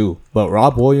next year too. But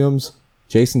Rob Williams,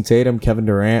 Jason Tatum, Kevin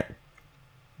Durant,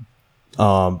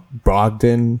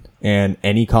 Brogdon, and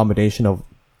any combination of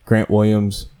Grant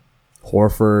Williams,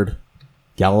 Horford,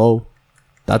 Gallo,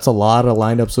 that's a lot of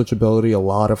lineup switchability, a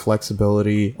lot of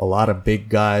flexibility, a lot of big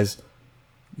guys.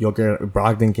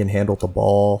 Brogdon can handle the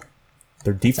ball.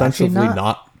 They're defensively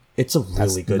not. It's a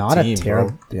really good team,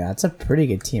 bro. Yeah, it's a pretty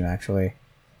good team actually.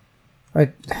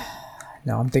 But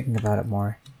no, I'm thinking about it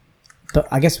more. But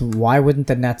I guess why wouldn't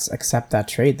the Nets accept that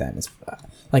trade then? It's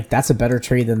like that's a better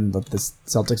trade than the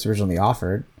Celtics originally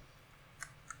offered.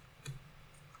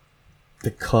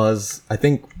 Because I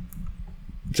think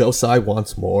Joe Tsai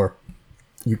wants more.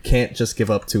 You can't just give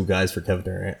up 2 guys for Kevin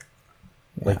Durant.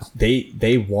 Yeah. Like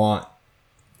they want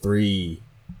 3.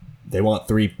 They want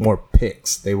 3 more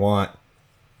picks. They want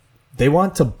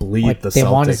to bleed like the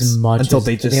Celtics until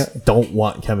they just don't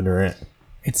want Kevin Durant.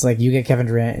 It's like you get Kevin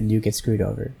Durant and you get screwed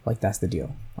over. Like, that's the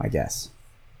deal, I guess.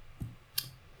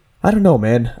 I don't know,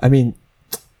 man. I mean,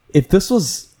 if this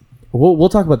was... We'll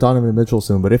talk about Donovan Mitchell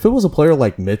soon, but if it was a player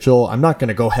like Mitchell, I'm not going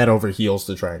to go head over heels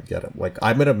to try and get him. Like,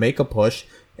 I'm going to make a push,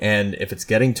 and if it's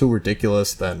getting too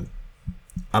ridiculous, then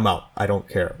I'm out. I don't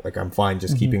care. Like, I'm fine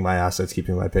just keeping my assets,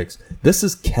 keeping my picks. This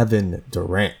is Kevin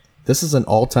Durant. This is an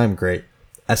all-time great.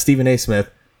 As Stephen A. Smith,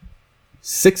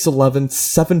 6'11",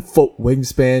 7-foot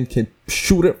wingspan, can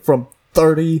shoot it from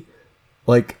 30.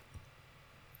 Like,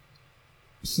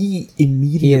 he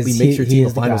immediately makes your team a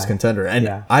finals contender.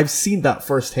 And I've seen that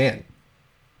firsthand.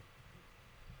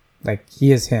 Like,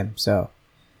 he is him, so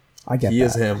I get that. He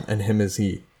is him, and him is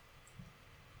he.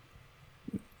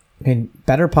 I mean,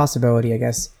 better possibility, I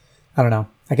guess. I don't know.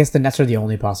 I guess the Nets are the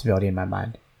only possibility in my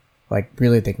mind. Like,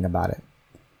 really thinking about it.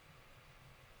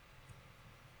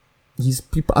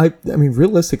 I mean,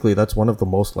 realistically, that's one of the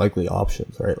most likely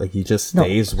options, right? Like, he just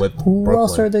stays with who Brooklyn. Who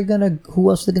else are they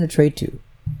gonna trade to?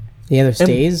 He either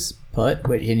stays put,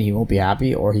 and he won't be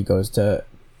happy, or he goes to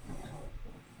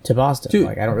Boston. Dude,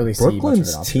 like, I don't really see much of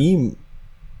an option.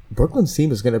 Brooklyn's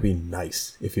team is going to be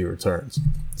nice if he returns.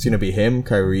 It's going to be him,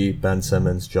 Kyrie, Ben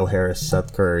Simmons, Joe Harris,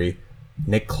 Seth Curry,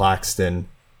 Nick Claxton,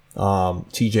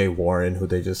 T.J. Warren, who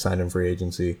they just signed in free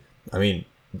agency. I mean,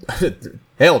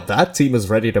 hell, that team is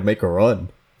ready to make a run.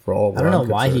 For all I don't know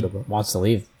why he wants to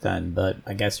leave then, but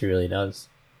I guess he really does.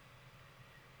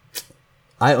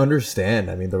 I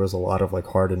understand. I mean, there was a lot of like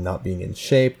Harden not being in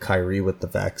shape, Kyrie with the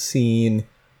vaccine.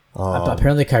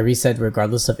 Apparently, Kyrie said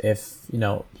regardless of if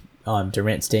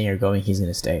Durant staying or going, he's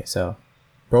gonna stay. So,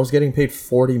 bro's getting paid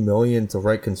 $40 million to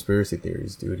write conspiracy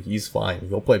theories, dude. He's fine.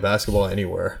 He'll play basketball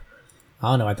anywhere.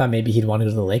 I don't know. I thought maybe he'd want to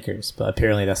go to the Lakers, but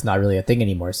apparently that's not really a thing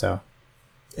anymore. So,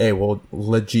 hey, well,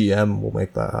 the GM will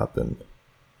make that happen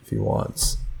if he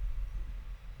wants.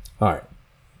 All right,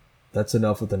 that's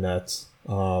enough of the Nets.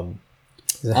 On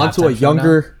to a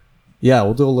younger. Yeah,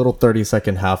 we'll do a little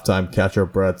 30-second halftime, catch our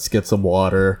breaths, get some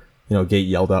water, get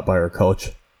yelled at by our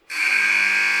coach.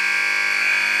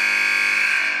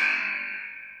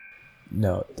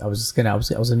 No, I was gonna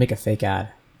make a fake ad,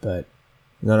 but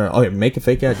no. Okay, make a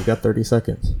fake ad. You got 30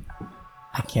 seconds.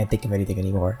 I can't think of anything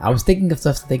anymore. I was thinking of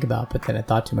stuff to think about, but then I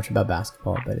thought too much about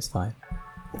basketball. But it's fine.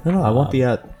 No, I want the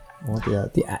ad.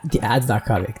 The ad's not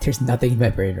coming. There's nothing in my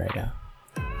brain right now.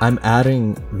 I'm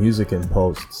adding music in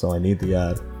post, so I need the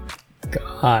ad.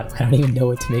 God, I don't even know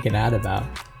what to make an ad about.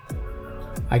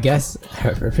 I guess I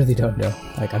really don't know.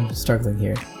 Like, I'm struggling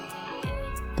here.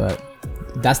 But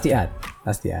that's the ad.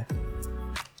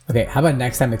 Okay, how about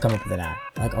next time we come up with an ad?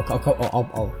 Like,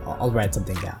 I'll write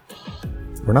something down.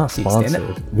 We're not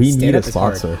sponsored. We need a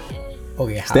sponsor.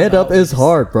 Okay, stand up is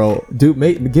hard, bro.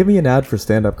 Dude, give me an ad for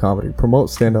stand-up comedy. Promote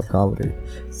stand-up comedy.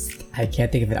 I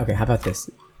can't think of it. Okay, how about this?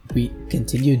 We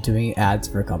continue doing ads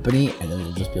for a company, and then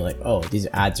we'll just be like, "Oh, these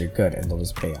ads are good," and they'll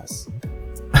just pay us.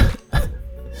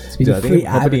 So free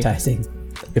advertising.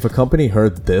 If a company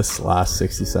heard this last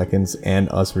 60 seconds and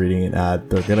us reading an ad,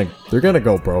 they're gonna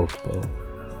go broke, bro.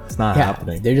 It's not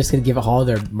happening. They're just gonna give all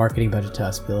their marketing budget to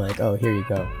us. Be like, "Oh, here you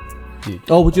go, dude."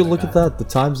 Oh, would you look at that? The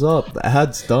time's up. The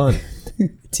ad's done.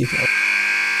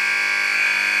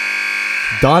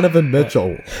 Donovan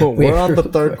Mitchell. We're on the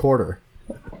third quarter.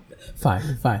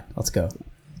 Fine. Let's go.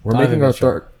 We're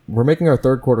making our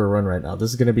third quarter run right now.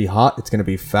 This is going to be hot. It's going to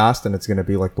be fast, and it's going to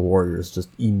be like the Warriors, just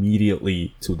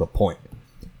immediately to the point.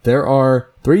 There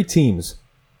are 3 teams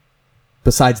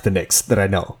besides the Knicks that I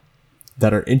know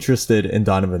that are interested in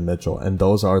Donovan Mitchell, and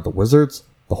those are the Wizards,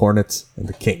 the Hornets, and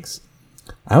the Kings.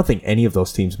 I don't think any of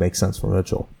those teams make sense for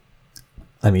Mitchell.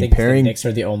 I mean, the Knicks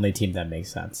are the only team that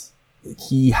makes sense.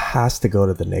 He has to go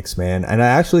to the Knicks, man. And I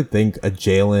actually think a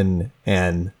Jalen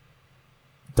and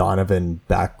Donovan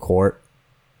backcourt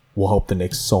will help the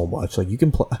Knicks so much. Like, you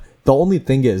can play. The only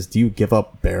thing is, do you give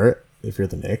up Barrett if you're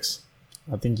the Knicks?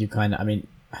 I think you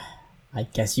I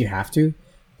guess you have to,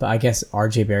 but I guess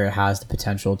RJ Barrett has the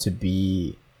potential to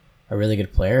be a really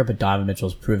good player, but Donovan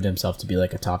Mitchell's proved himself to be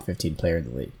like a top 15 player in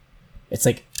the league. It's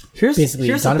like, here's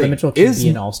Donovan Mitchell can be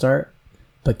an all-star,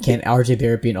 but can RJ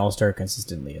Barrett be an all-star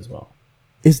consistently as well?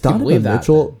 Is Donovan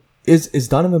Mitchell is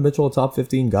Donovan Mitchell a top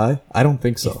 15 guy? I don't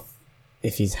think so.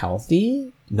 If he's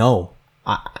healthy? No.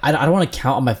 I don't want to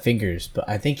count on my fingers, but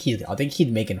I think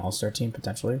he'd make an all-star team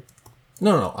potentially.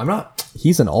 No, I'm not.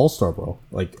 He's an all-star, bro.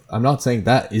 Like, I'm not saying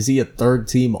that. Is he a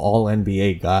third-team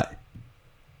All-NBA guy?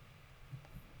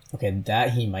 Okay,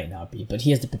 that he might not be, but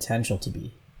he has the potential to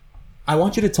be. I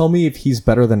want you to tell me if he's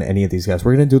better than any of these guys.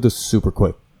 We're going to do this super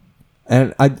quick.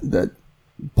 And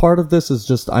part of this is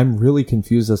just I'm really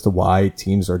confused as to why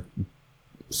teams are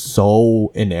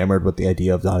so enamored with the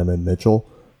idea of Donovan Mitchell.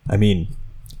 I mean,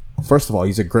 first of all,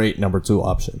 he's a great number 2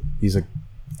 option. He's a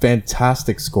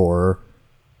fantastic scorer.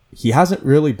 He hasn't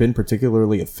really been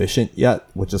particularly efficient yet,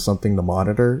 which is something to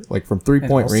monitor. Like, from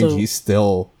 3-point range, he's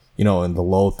still, in the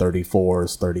low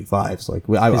 34s, 35s. Like,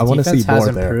 I want to see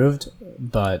more there. Improved,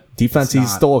 but defense, it's he's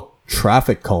not- still a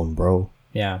traffic cone, bro.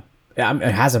 Yeah, I mean,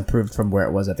 it has improved from where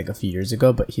it was, I think, a few years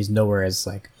ago. But he's nowhere as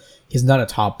like he's not a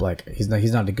top like he's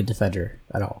not a good defender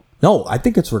at all. No, I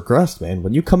think it's regressed, man.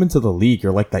 When you come into the league,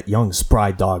 you're like that young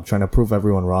spry dog trying to prove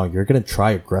everyone wrong. You're gonna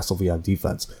try aggressively on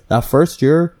defense. That first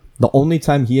year, the only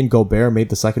time he and Gobert made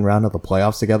the second round of the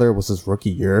playoffs together was his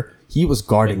rookie year. He was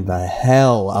guarding the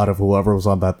hell out of whoever was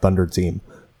on that Thunder team,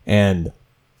 and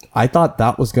I thought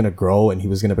that was gonna grow and he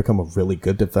was gonna become a really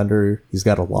good defender. He's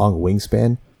got a long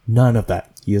wingspan. None of that.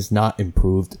 He has not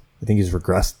improved. I think he's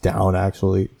regressed down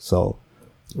actually. So.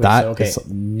 Wait, That so, okay, is-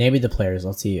 maybe the players.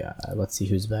 Let's see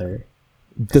who's better.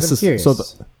 this I'm is curious. so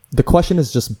the question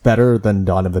is just better than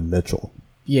Donovan Mitchell.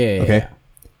 Yeah. Okay.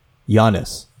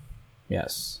 Giannis,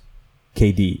 Yes.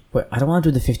 KD. But I don't want to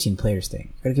do the 15 players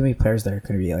thing. You gotta give me players that are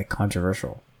going to be like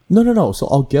controversial. No. So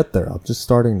I'll get there. I'm just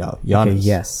starting now. Giannis. Okay.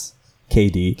 Yes.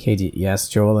 KD. KD. Yes.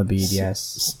 Joel Embiid.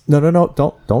 Yes. No.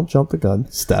 Don't jump the gun.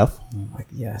 Steph. Like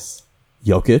yes.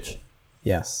 Jokic.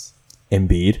 Yes.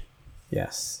 Embiid.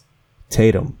 Yes.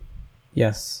 Tatum.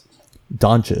 Yes.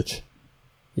 Doncic.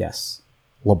 Yes.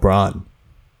 LeBron.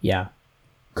 Yeah.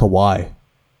 Kawhi.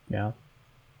 Yeah.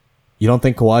 You don't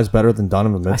think Kawhi's better than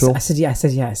Donovan Mitchell? I said yeah. I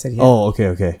said yeah. Oh,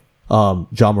 okay.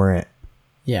 John Morant.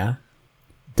 Yeah.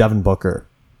 Devin Booker.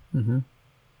 Mm-hmm.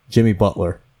 Jimmy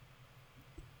Butler.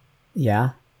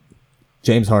 Yeah.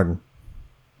 James Harden.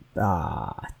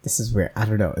 This is weird. I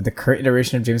don't know. The current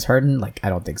iteration of James Harden, like, I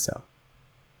don't think so.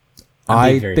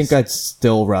 I think I'd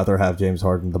still rather have James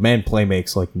Harden. The man play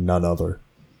makes like none other.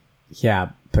 Yeah,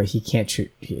 but he can't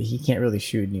shoot. He can't really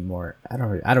shoot anymore. I don't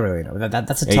really know.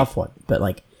 That's a Hey. tough one. But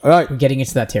like, All right. we're getting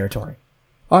into that territory.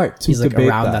 All right. To He's like debate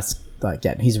around. that. That's like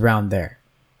yeah. He's around there.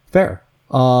 Fair.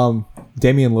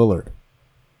 Damian Lillard.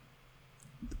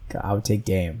 I would take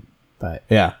Dame, but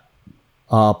Yeah.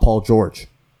 Paul George.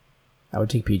 I would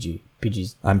take PG.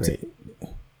 PG's I'm great.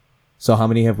 So how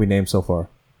many have we named so far?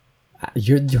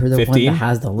 You're the one 15? that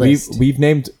has the list. We've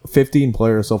named 15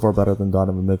 players so far better than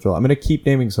Donovan Mitchell. I'm gonna keep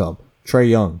naming some. Trey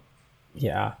Young,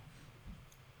 Yeah.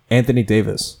 Anthony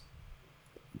Davis.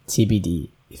 TBD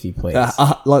if he plays.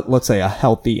 Let's say a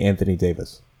healthy Anthony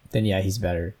Davis. Then yeah, he's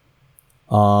better.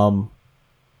 I'll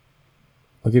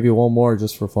give you one more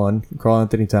just for fun. Karl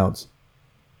Anthony Towns.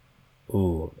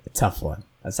 Ooh, a tough one.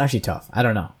 That's actually tough. I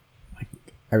don't know. Like,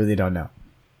 I really don't know.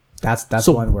 That's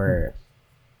So- one where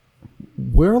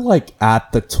We're like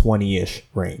at the 20-ish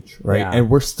range, right? Yeah. And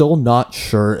we're still not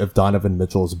sure if Donovan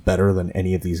Mitchell is better than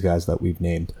any of these guys that we've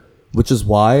named, which is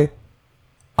why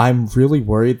I'm really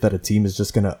worried that a team is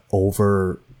just going to not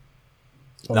Overpay,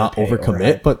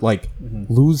 overcommit, overhype. but like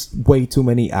lose way too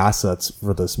many assets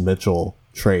for this Mitchell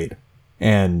trade.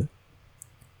 And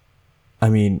I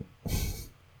mean,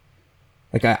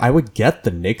 like I would get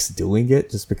the Knicks doing it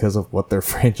just because of what their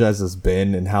franchise has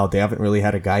been and how they haven't really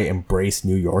had a guy embrace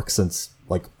New York since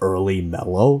like early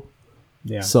Melo.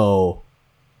 yeah. So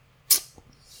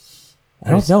I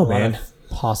don't There's know, a lot man. of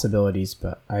possibilities,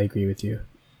 but I agree with you.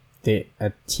 They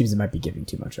teams might be giving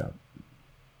too much up.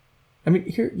 I mean,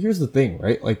 here's the thing,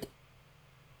 right? Like,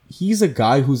 he's a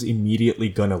guy who's immediately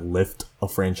gonna lift a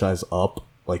franchise up,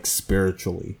 like,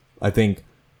 spiritually. I think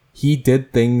he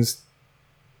did things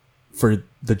for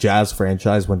the Jazz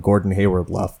franchise when Gordon Hayward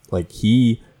left. Like,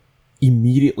 he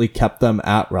immediately kept them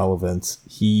at relevance.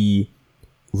 He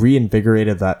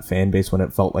reinvigorated that fan base when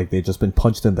it felt like they'd just been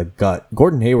punched in the gut.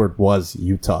 Gordon Hayward was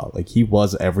Utah. Like, he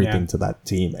was everything Yeah. to that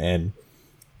team, and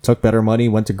took better money,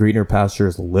 went to greener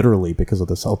pastures literally because of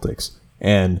the Celtics.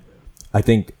 And I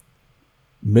think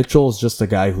Mitchell's just a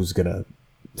guy who's going to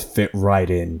fit right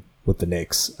in with the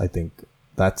Knicks. I think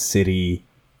that city,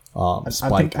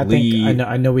 Spike Lee.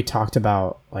 I know we talked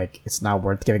about like it's not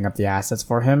worth giving up the assets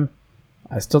for him.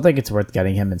 I still think it's worth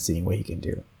getting him and seeing what he can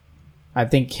do. I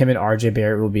think him and RJ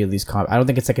Barrett will be at least I don't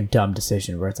think it's like a dumb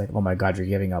decision where it's like, oh my god, you're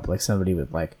giving up like somebody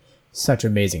with like such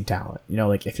amazing talent. You know,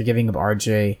 like if you're giving up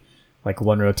RJ, like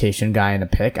one rotation guy and a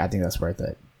pick, I think that's worth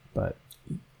it. But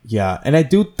Yeah, and I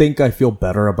do think I feel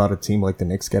better about a team like the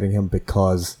Knicks getting him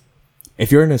because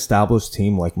if you're an established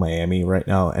team like Miami right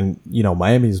now, and you know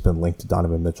Miami's been linked to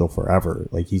Donovan Mitchell forever,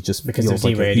 like he just Because feels of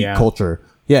like a D-Wade, Heat yeah. culture.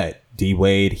 Yeah, D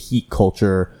Wade, Heat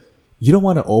culture. You don't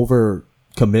want to over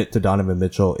commit to Donovan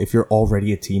Mitchell if you're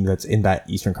already a team that's in that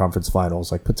Eastern Conference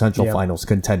Finals, like potential Yeah. finals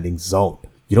contending zone.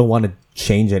 You don't want to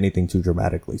change anything too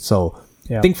dramatically. So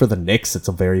yeah, I think for the Knicks, it's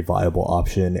a very viable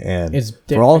option, and it's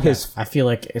for all yeah, his I feel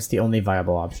like it's the only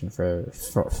viable option for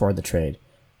the trade.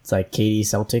 It's like KD,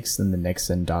 Celtics, and the Knicks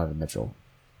and Donovan Mitchell.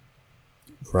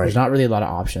 right. There's not really a lot of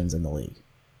options in the league.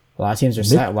 A lot of teams are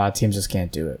set. A lot of teams just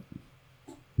can't do it.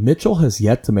 Mitchell has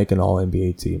yet to make an All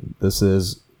NBA team. This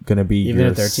is going to be Even year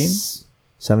at 13?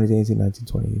 17, 18, 19,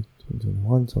 20,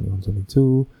 21, 21,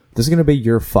 22. This is going to be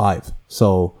year 5.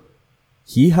 So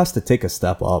he has to take a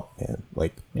step up, man.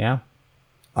 Like, Yeah.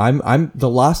 I'm the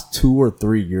last 2 or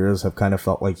 3 years have kind of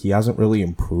felt like he hasn't really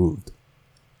improved.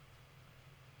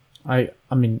 I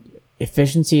mean,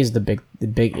 efficiency is the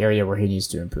big area where he needs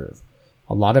to improve.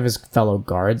 A lot of his fellow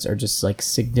guards are just like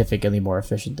significantly more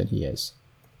efficient than he is.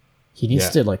 He needs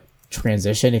to like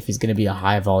transition if he's going to be a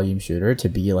high volume shooter to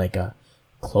be like a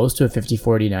close to a 50,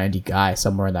 40, 90 guy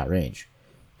somewhere in that range.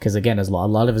 Because again, a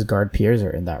lot of his guard peers are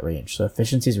in that range. So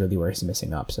efficiency is really where he's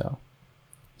missing up. So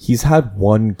he's had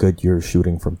one good year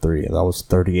shooting from 3, and that was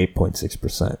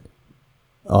 38.6%.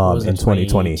 In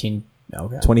 2020.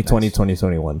 Okay, 2020, nice.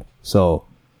 2021. So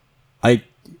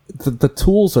the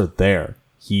tools are there.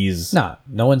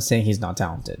 No one's saying he's not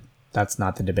talented. That's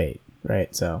not the debate,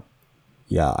 right? So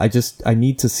yeah, I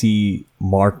need to see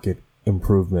market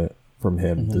improvement from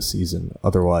him this season.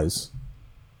 Otherwise,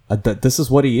 this is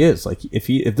what he is. Like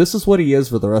if this is what he is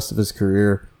for the rest of his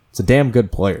career, it's a damn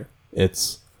good player.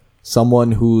 It's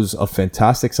someone who's a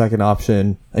fantastic second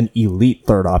option, an elite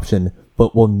third option,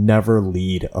 but will never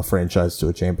lead a franchise to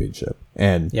a championship.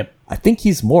 And I think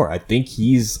he's more. I think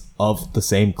he's of the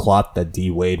same cloth that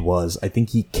D Wade was. I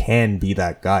think he can be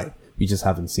that guy. We just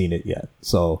haven't seen it yet.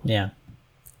 So yeah.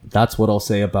 That's what I'll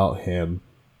say about him.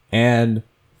 And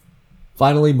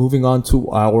finally, moving on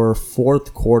to our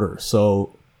 4th quarter.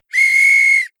 So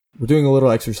we're doing a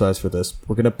little exercise for this.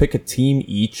 We're going to pick a team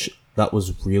each that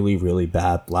was really, really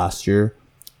bad last year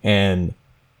and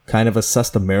kind of assess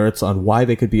the merits on why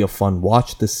they could be a fun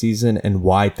watch this season and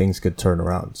why things could turn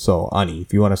around. So, Ani,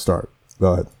 if you want to start,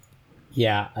 go ahead.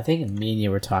 Yeah, I think me and you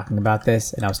were talking about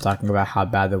this, and I was talking about how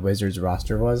bad the Wizards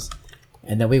roster was.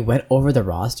 And then we went over the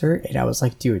roster, and I was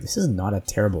like, dude, this is not a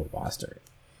terrible roster.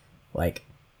 Like,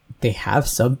 they have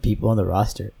some people on the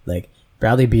roster. Like,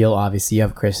 Bradley Beal, obviously, you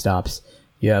have Kristaps,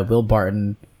 you have Will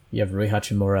Barton, you have Rui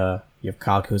Hachimura, you have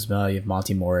Kyle Kuzma, you have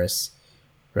Monty Morris,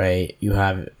 right? You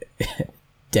have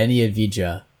Denny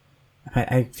Advija.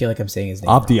 I feel like I'm saying his name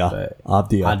Avdia. wrong, but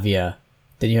Avdia.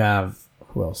 Then you have,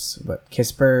 who else? But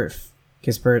Kispert,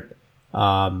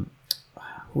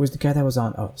 who was the guy that was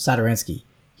on? Oh, Satoransky.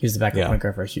 He was the backup point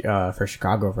guard for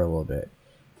Chicago for a little bit,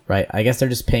 right? I guess they're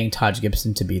just paying Taj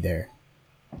Gibson to be there.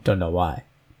 Don't know why,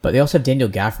 but they also have Daniel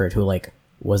Gafford, who like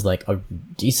was like a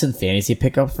decent fantasy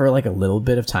pickup for like a little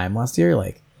bit of time last year.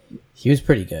 Like he was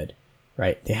pretty good,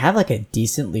 right? They have like a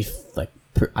decently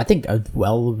I think a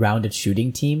well-rounded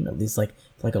shooting team. At least like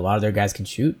a lot of their guys can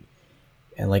shoot,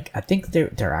 and like I think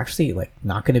they're actually like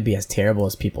not going to be as terrible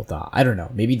as people thought. I don't know.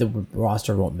 Maybe the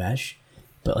roster won't mesh.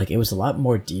 But like it was a lot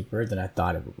more deeper than I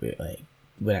thought it would be. Like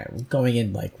when I was going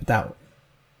in like without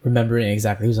remembering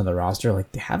exactly who's on the roster,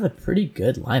 like they have a pretty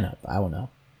good lineup. I don't know.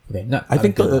 Okay, I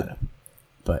think a good lineup,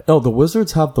 but no, the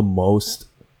Wizards have the most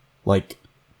like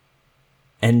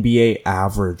NBA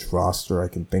average roster I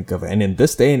can think of, and in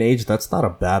this day and age, that's not a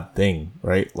bad thing,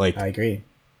 right? Like I agree.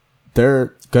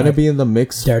 They're gonna be in the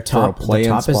mix. Their top, for a play-in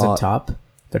their top spot. isn't top.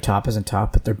 Their top isn't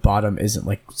top, but their bottom isn't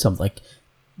like some like.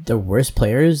 The worst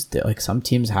players, like some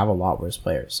teams have a lot worse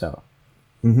players. So,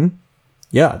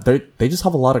 yeah, they just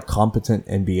have a lot of competent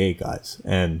NBA guys,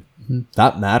 and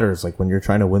that matters. Like when you're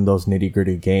trying to win those nitty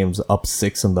gritty games, up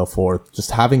 6 in the 4th,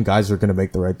 just having guys who are going to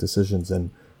make the right decisions,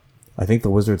 and I think the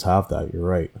Wizards have that. You're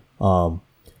right.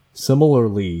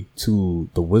 Similarly to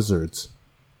the Wizards,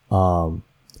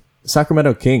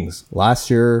 Sacramento Kings last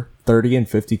year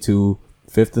 30-52,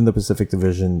 5th in the Pacific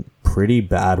Division, pretty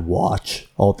bad watch,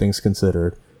 all things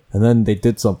considered. And then they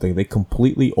did something. They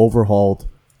completely overhauled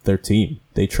their team.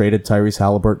 They traded Tyrese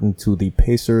Halliburton to the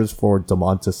Pacers for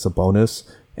Domantas Sabonis.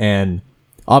 And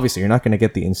obviously, you're not going to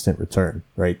get the instant return,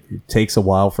 right? It takes a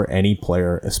while for any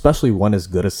player, especially one as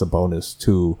good as Sabonis,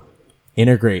 to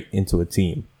integrate into a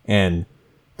team. And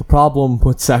the problem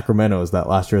with Sacramento is that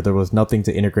last year there was nothing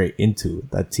to integrate into.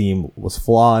 That team was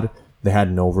flawed. They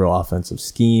had no real offensive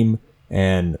scheme.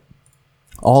 And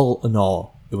all in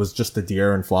all, it was just the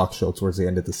De'Aaron Fox show towards the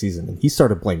end of the season. And he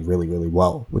started playing really, really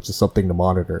well, which is something to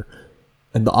monitor.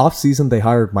 In the offseason, they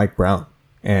hired Mike Brown.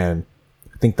 And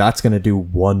I think that's going to do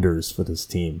wonders for this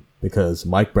team because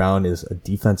Mike Brown is a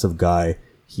defensive guy.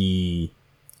 He's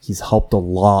helped a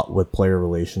lot with player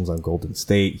relations on Golden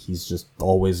State. He's just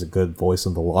always a good voice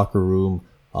in the locker room.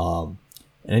 And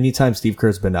anytime Steve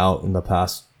Kerr's been out in the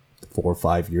past 4 or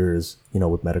 5 years,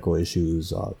 with medical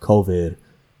issues, COVID,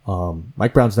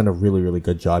 Mike Brown's done a really, really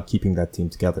good job keeping that team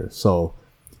together. So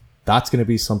that's going to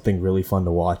be something really fun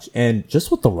to watch. And just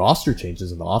with the roster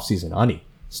changes in the offseason, Ani,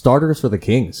 starters for the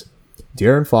Kings,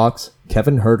 De'Aaron Fox,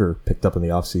 Kevin Huerter picked up in the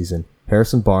offseason,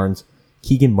 Harrison Barnes,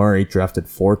 Keegan Murray drafted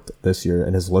 4th this year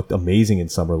and has looked amazing in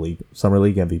Summer League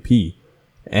MVP.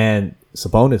 And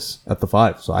Sabonis at the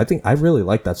 5. So I really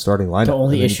like that starting lineup. The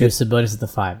only issue is Sabonis at the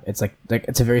 5. It's like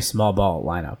it's a very small ball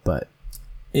lineup, but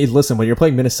hey, listen, when you're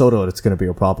playing Minnesota, it's going to be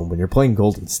a problem. When you're playing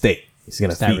Golden State, he's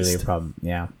going to feast. It's not really a problem.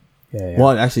 Yeah.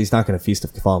 Well, actually, he's not going to feast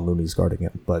if Kevon Looney's guarding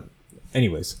him. But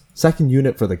anyways, second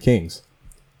unit for the Kings.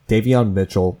 Davion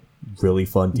Mitchell, really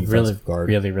fun defensive guard.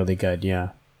 Really, really good, yeah.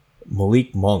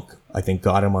 Malik Monk, I think,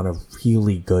 got him on a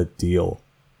really good deal.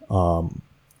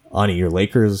 Ani, your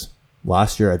Lakers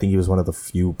last year, I think he was one of the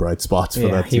few bright spots for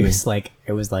that team.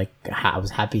 I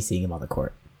was happy seeing him on the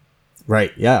court.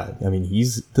 Right, yeah. I mean,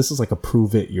 this is like a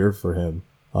prove-it year for him.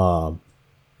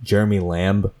 Jeremy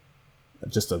Lamb,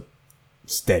 just a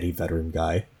steady veteran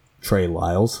guy. Trey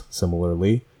Lyles,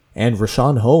 similarly. And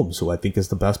Rashawn Holmes, who I think is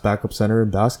the best backup center in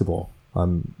basketball.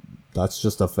 That's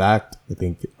just a fact. I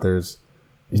think there's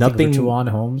nothing. Rashawn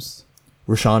Holmes?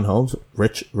 Rashawn Holmes?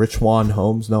 Richwan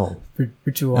Holmes? No.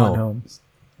 Richwan Holmes.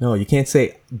 No, you can't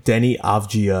say Denny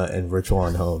Avgia and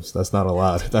Richwan Holmes. That's not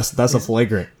allowed. That's a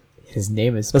flagrant. His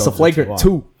name is that's a flagrant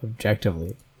too.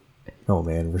 Objectively. No,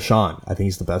 man. Rashawn, I think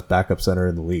he's the best backup center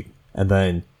in the league. And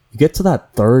then you get to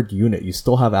that third unit, you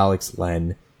still have Alex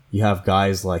Len. You have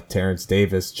guys like Terrence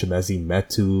Davis, Chimezi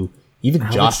Metu, even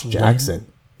Josh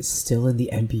Jackson. Is still in the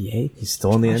NBA? He's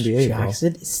still in the NBA,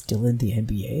 Jackson is still in the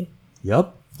NBA?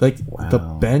 Yep. Like, the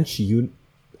bench,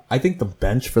 I think the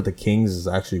bench for the Kings is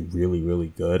actually really,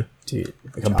 really good. Dude,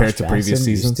 compared to previous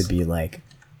seasons. Used to be like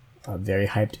a very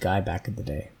hyped guy back in the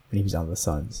day when he was on the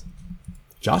Suns.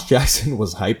 Josh Jackson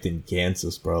was hyped in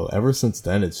Kansas, bro. Ever since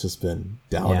then, it's just been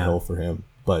downhill for him.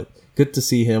 But good to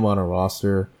see him on a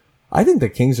roster. I think the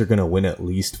Kings are going to win at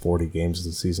least 40 games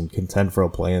this season, contend for a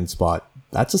play-in spot.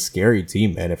 That's a scary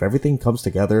team, man. If everything comes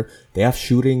together, they have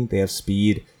shooting, they have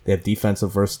speed, they have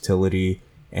defensive versatility,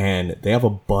 and they have a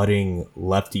budding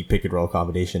lefty pick-and-roll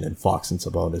combination in Fox and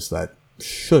Sabonis that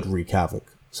should wreak havoc.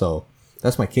 So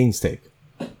that's my Kings take.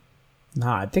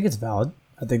 Nah, I think it's valid.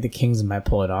 I think the Kings might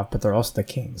pull it off, but they're also the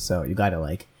Kings, so you got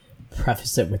to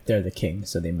preface it with they're the Kings,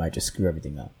 so they might just screw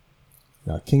everything up.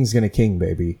 King's gonna king,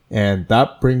 baby. And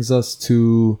that brings us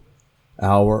to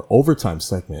our overtime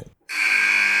segment.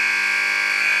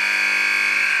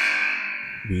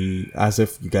 As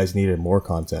if you guys needed more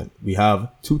content, we have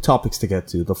 2 topics to get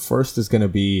to. The first is going to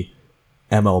be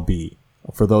MLB.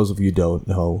 For those of you who don't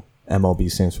know,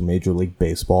 MLB stands for Major League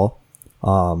Baseball.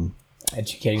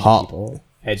 Educating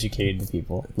the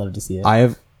people. Love to see it.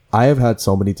 I have had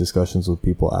so many discussions with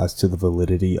people as to the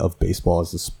validity of baseball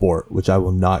as a sport, which I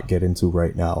will not get into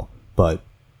right now. But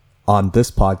on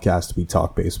this podcast, we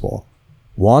talk baseball.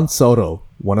 Juan Soto,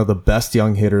 one of the best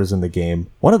young hitters in the game.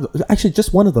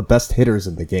 Just one of the best hitters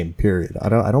in the game, period. I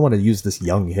don't want to use this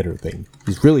young hitter thing.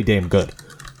 He's really damn good.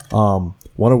 Won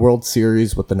a World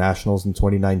Series with the Nationals in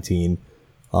 2019.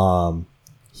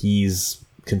 He's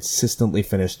consistently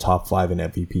finished top 5 in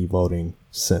MVP voting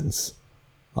since.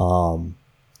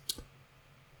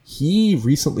 He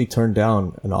recently turned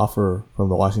down an offer from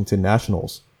the Washington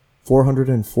Nationals,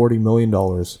 $440 million,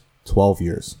 12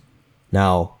 years.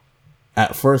 Now,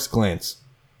 at first glance,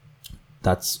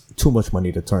 that's too much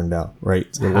money to turn down, right?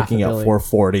 You're looking at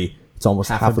 440. It's almost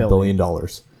half a billion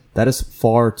dollars. That is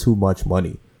far too much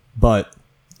money. But,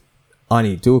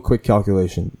 Ani, do a quick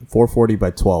calculation. 440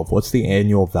 by 12. What's the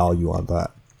annual value on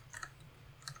that?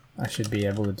 I should be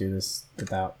able to do this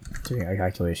without doing a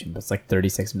calculation, but it's like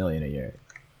 $36 million a year.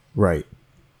 Right.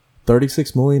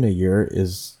 $36 million a year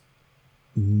is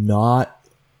not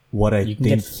what I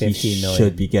think he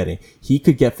should be getting. He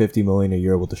could get $50 million a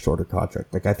year with a shorter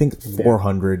contract. I think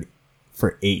 400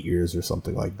 for 8 years or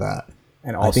something like that.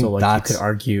 And also,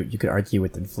 you could argue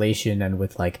with inflation and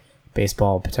with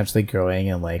baseball potentially growing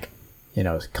and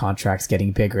contracts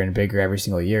getting bigger and bigger every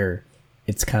single year.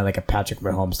 It's kind of like a Patrick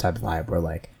Mahomes type of vibe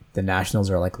where the Nationals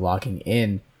are locking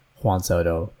in Juan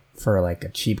Soto for a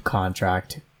cheap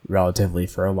contract relatively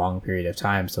for a long period of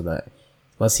time, so that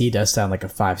unless he does sound like a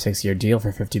 5-6 year deal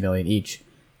for $50 million each,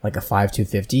 like a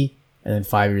 5-250, and then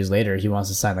 5 years later he wants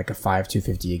to sign a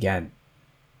 5-250 again,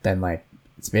 then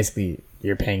it's basically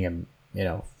you're paying him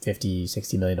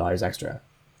 $50-60 million extra,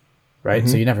 right?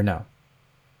 Mm-hmm. So you never know.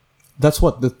 That's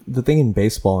what the thing in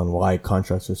baseball and why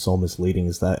contracts are so misleading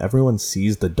is that everyone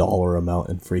sees the dollar amount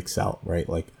and freaks out, right?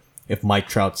 If Mike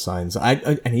Trout signs,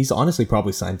 and he's honestly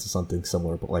probably signed to something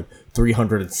similar, but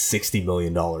 $360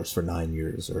 million for 9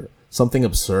 years or something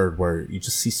absurd where you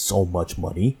just see so much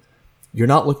money. You're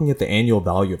not looking at the annual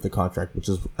value of the contract, which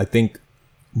is, I think,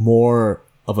 more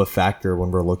of a factor when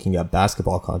we're looking at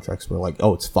basketball contracts. We're like,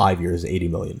 oh, it's 5 years, 80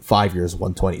 million, 5 years,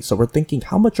 120. So we're thinking,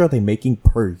 how much are they making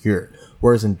per year?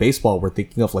 Whereas in baseball, we're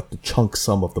thinking of like the chunk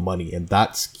sum of the money, and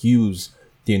that skews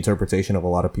the interpretation of a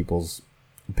lot of people's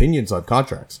opinions on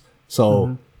contracts.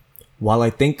 So while I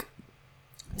think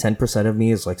 10% of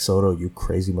me is like, Soto, you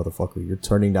crazy motherfucker, you're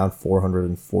turning down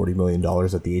 $440 million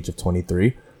at the age of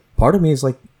 23. Part of me is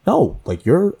like, no, like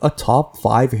you're a top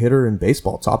 5 hitter in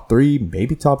baseball, top 3,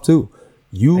 maybe top 2.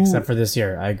 Except for this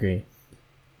year, I agree.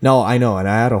 No, I know, and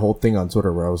I had a whole thing on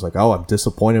Twitter where I was like, "Oh, I'm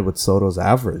disappointed with Soto's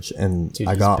average," and Dude,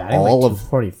 I he's got batting all like of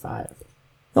 245.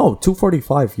 no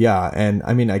 245, yeah. And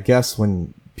I mean, I guess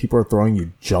when people are throwing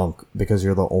you junk because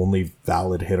you're the only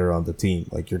valid hitter on the team,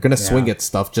 like you're gonna swing at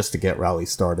stuff just to get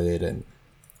rallies started, and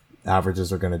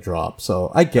averages are gonna drop.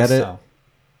 So I get it.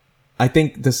 I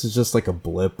think this is just like a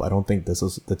blip. I don't think this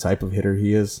is the type of hitter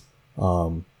he is.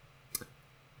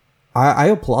 I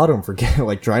applaud him for getting,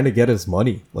 like, trying to get his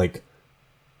money. Like,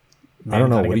 I don't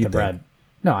know. What do you think?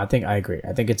 No, I think I agree.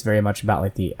 I think it's very much about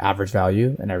like the average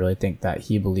value, and I really think that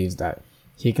he believes that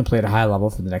he can play at a high level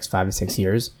for the next 5 to 6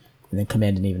 years and then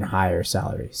command an even higher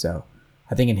salary. So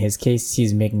I think in his case,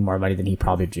 he's making more money than he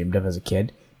probably dreamed of as a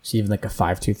kid. So even like a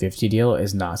 5,250 deal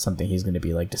is not something he's going to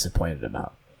be like disappointed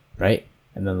about, right?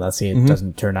 And then let's say it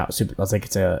doesn't turn out super. Let's like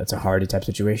it's a Hardy type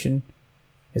situation.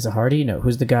 Is it Hardy? No,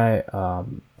 who's the guy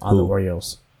on the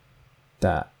Orioles?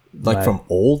 That like from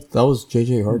old? That was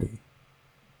JJ Hardy.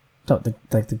 No,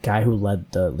 the guy who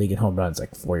led the league in home runs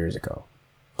like 4 years ago.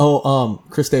 Oh,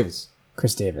 Chris Davis.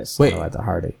 Chris Davis. Wait, at the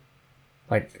Hardy.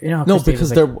 Like, you know, no, Chris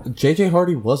because Davis, like, JJ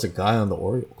Hardy was a guy on the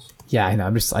Orioles. Yeah, I know.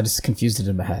 I just confused it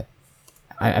in my head.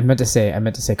 I meant to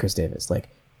say Chris Davis. Like,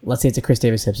 let's say it's a Chris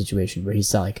Davis type situation where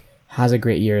he's like has a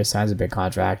great year, signs a big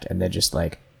contract, and then just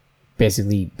like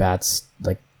basically bats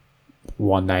like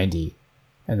 190,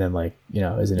 and then like, you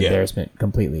know, is an embarrassment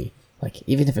completely. Like,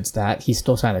 even if it's that, he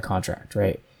still signed a contract,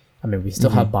 right? I mean, we still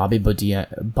have Bobby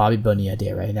Bonilla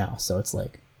Day right now, so it's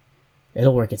like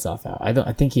it'll work itself out.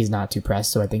 I think he's not too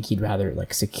pressed, so I think he'd rather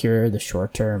like secure the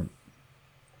short term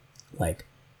like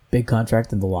big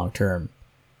contract than the long term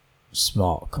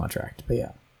small contract. But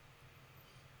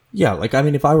yeah, like, I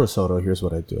mean, if I were Soto, here's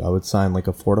what I'd do. I would sign like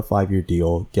a 4 to 5 year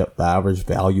deal, get the average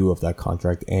value of that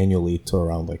contract annually to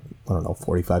around like, I don't know,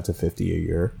 45 to 50 a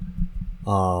year.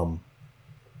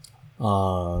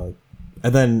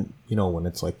 And then, you know, when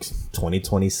it's like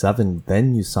 2027,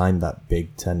 then you sign that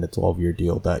big 10 to 12 year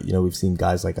deal that, you know, we've seen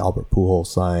guys like Albert Pujols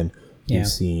sign. Yeah. We've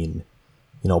seen,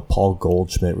 you know, Paul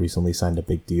Goldschmidt recently signed a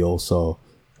big deal. So,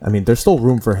 I mean, there's still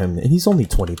room for him. And he's only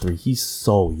 23. He's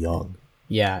so young.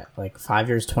 Yeah, like 5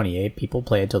 years, 28. People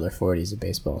play until their 40s in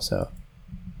baseball, so.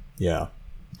 Yeah.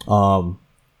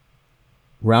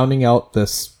 Rounding out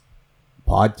this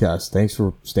podcast, thanks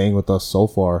for staying with us so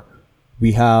far.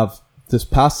 We have this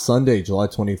past Sunday, July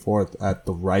 24th, at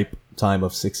the ripe time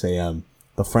of 6 a.m.,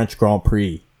 the French Grand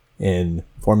Prix in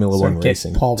Formula One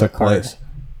racing took place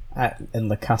in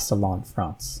Le Castellan,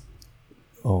 France.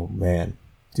 Oh, man.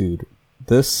 Dude,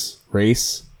 this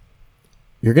race,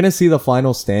 you're going to see the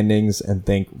final standings and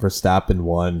think Verstappen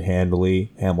won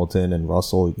handily, Hamilton and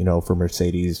Russell, you know, for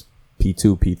Mercedes,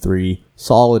 P2, P3.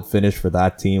 Solid finish for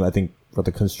that team. I think for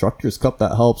the Constructors' Cup,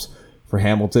 that helps. For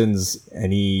Hamilton's,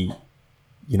 any,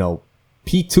 you know,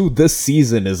 P2 this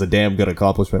season is a damn good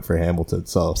accomplishment for Hamilton.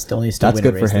 So still needs to that's win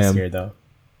good a race for him this year, though.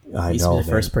 He's the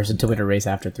first person to win a race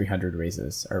after 300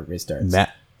 races or race starts.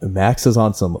 Max is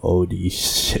on some OD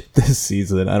shit this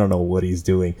season. I don't know what he's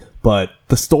doing. But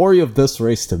the story of this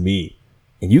race to me,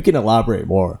 and you can elaborate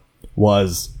more,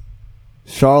 was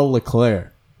Charles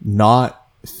Leclerc not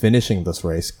finishing this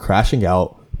race, crashing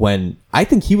out when I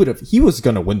think he was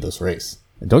going to win this race.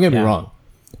 And don't get me wrong.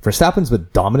 Verstappen's been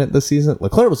dominant this season.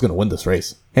 Leclerc was going to win this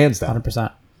race, hands down.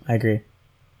 100%. I agree.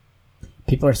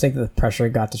 People are saying that the pressure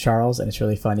got to Charles, and it's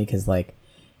really funny because, like,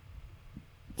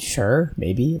 sure,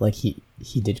 maybe, like, he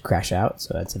did crash out,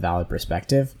 so that's a valid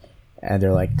perspective. And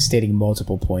they're, like, stating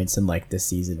multiple points in, like, this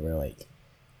season where, like,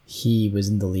 he was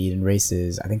in the lead in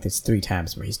races. I think there's 3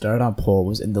 times where he started on pole,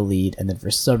 was in the lead, and then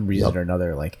for some reason or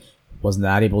another, like, was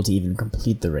not able to even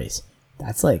complete the race.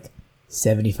 That's, like,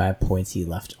 75 points he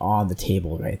left on the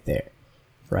table right there,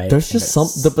 right? There's just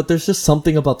but there's just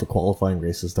something about the qualifying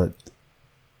races that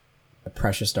the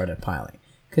pressure started piling,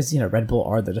 because, you know, Red Bull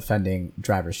are the defending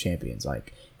drivers' champions,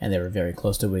 like, and they were very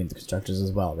close to winning the constructors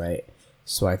as well, right?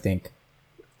 So I think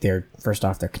their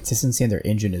consistency and their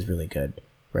engine is really good,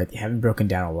 right? They haven't broken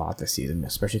down a lot this season,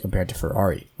 especially compared to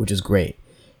Ferrari, which is great.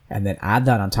 And then add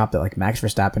that on top that, like, Max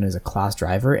Verstappen is a class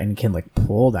driver and can, like,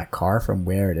 pull that car from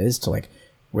where it is to, like,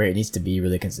 where it needs to be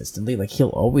really consistently. Like, he'll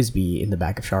always be in the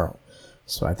back of Charles.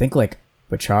 So I think, like,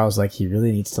 but Charles, like, he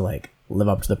really needs to like live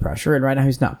up to the pressure, and right now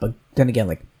he's not. But then again,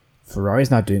 like, Ferrari's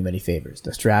not doing many favors.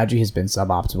 The strategy has been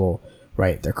suboptimal,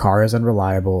 right? Their car is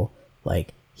unreliable.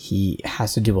 Like, he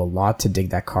has to do a lot to dig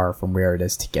that car from where it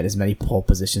is to get as many pole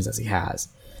positions as he has.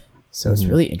 So it's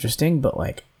really interesting, but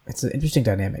like, it's an interesting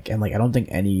dynamic. And like, I don't think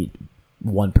any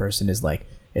one person is like,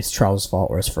 it's Charles'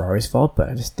 fault or it's Ferrari's fault, but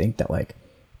I just think that like,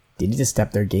 they need to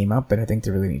step their game up, and I think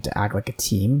they really need to act like a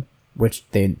team, which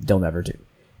they'll never do.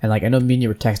 And like, I know me and you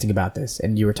were texting about this,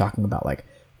 and you were talking about like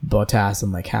Bottas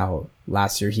and like how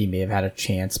last year he may have had a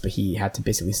chance, but he had to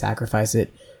basically sacrifice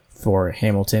it for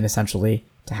Hamilton essentially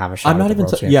to have a shot at the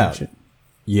World Championship.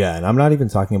 Yeah, and I'm not even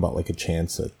talking about like a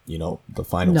chance at, you know, the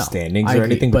final standings I or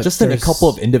agree, anything, but just in a couple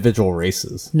of individual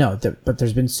races. No, but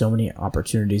there's been so many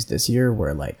opportunities this year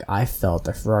where like I felt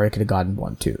that Ferrari could have gotten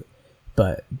 1-2,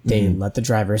 but they let the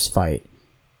drivers fight,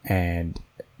 and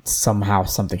somehow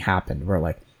something happened where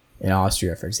like in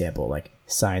Austria, for example, like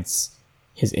Sainz,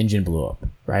 his engine blew up,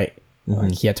 right?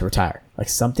 Like he had to retire. Like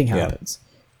something happens,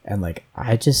 and like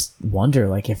I just wonder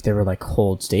like if they were like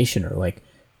hold station or like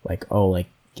oh like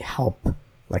help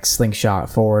like slingshot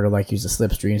forward or like use the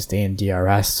slipstream, stay in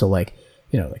DRS, so like,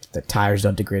 you know, like the tires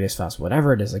don't degrade as fast,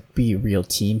 whatever it is, like be a real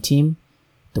team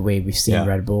the way we've seen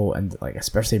Red Bull and like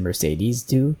especially Mercedes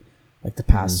do like the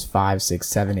past 5, 6,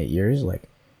 7, 8 years. Like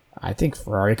I think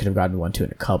Ferrari could have gotten 1-2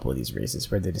 in a couple of these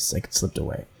races where they just like slipped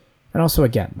away. And also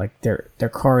again, like their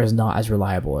car is not as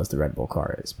reliable as the Red Bull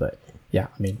car is, but yeah,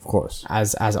 I mean, of course,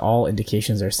 as all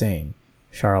indications are saying,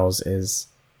 Charles is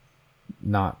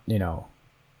not, you know,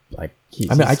 like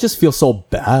I just feel so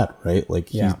bad, right? Like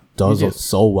he does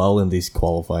so well in these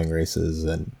qualifying races,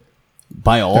 and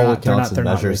by all accounts and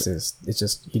measures, not races. It's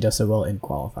just he does so well in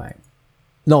qualifying.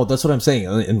 No, that's what I'm saying.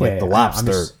 In like the laps, I'm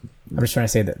just trying to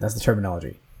say that's the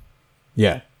terminology.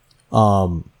 Yeah.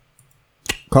 Carlos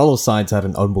Sainz had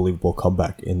an unbelievable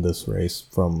comeback in this race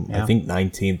from I think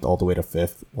 19th all the way to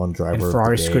 5th. One driver. And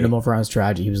Ferrari screwed him over on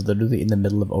strategy. He was literally in the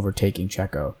middle of overtaking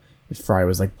Checo. And Ferrari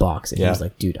was like box, and he was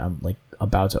like, "Dude, I'm like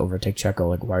about to overtake Checo.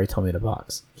 Like, why are you telling me to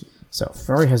box?" So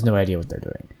Ferrari has no idea what they're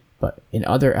doing. But in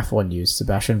other F1 news,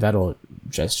 Sebastian Vettel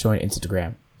just joined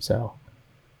Instagram, so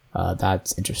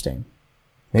that's interesting.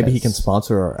 Maybe he can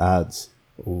sponsor our ads.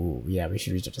 Ooh, yeah, we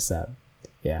should reach out to Seb.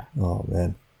 Yeah. Oh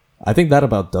man, I think that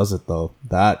about does it though.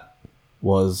 That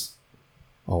was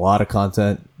a lot of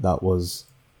content. That was,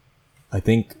 I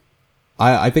think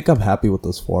I'm happy with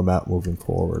this format moving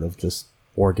forward of just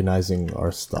organizing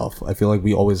our stuff. I feel like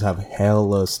we always have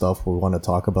hella stuff we want to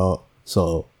talk about,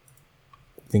 so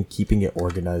I think keeping it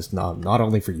organized not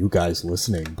only for you guys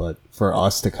listening, but for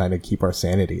us to kind of keep our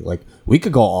sanity. Like we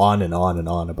could go on and on and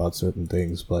on about certain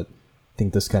things, but I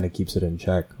think this kind of keeps it in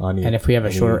check. And if we have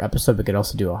a shorter episode, we could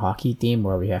also do a hockey theme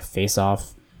where we have face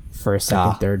off, first,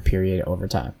 second, third period,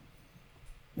 overtime,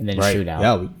 and then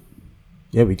shootout.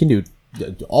 We can do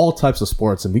all types of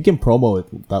sports, and we can promo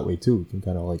it that way too. We can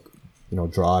kind of like, you know,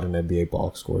 draw out an NBA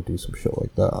box score, do some shit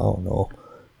like that. I don't know,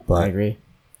 but I agree.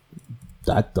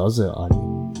 That does it, Ani.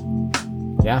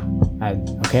 Yeah.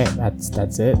 Okay.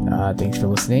 That's it. Thanks for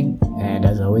listening, and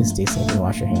as always, stay safe and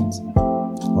wash your hands.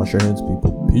 Wash your hands,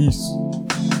 people. Peace.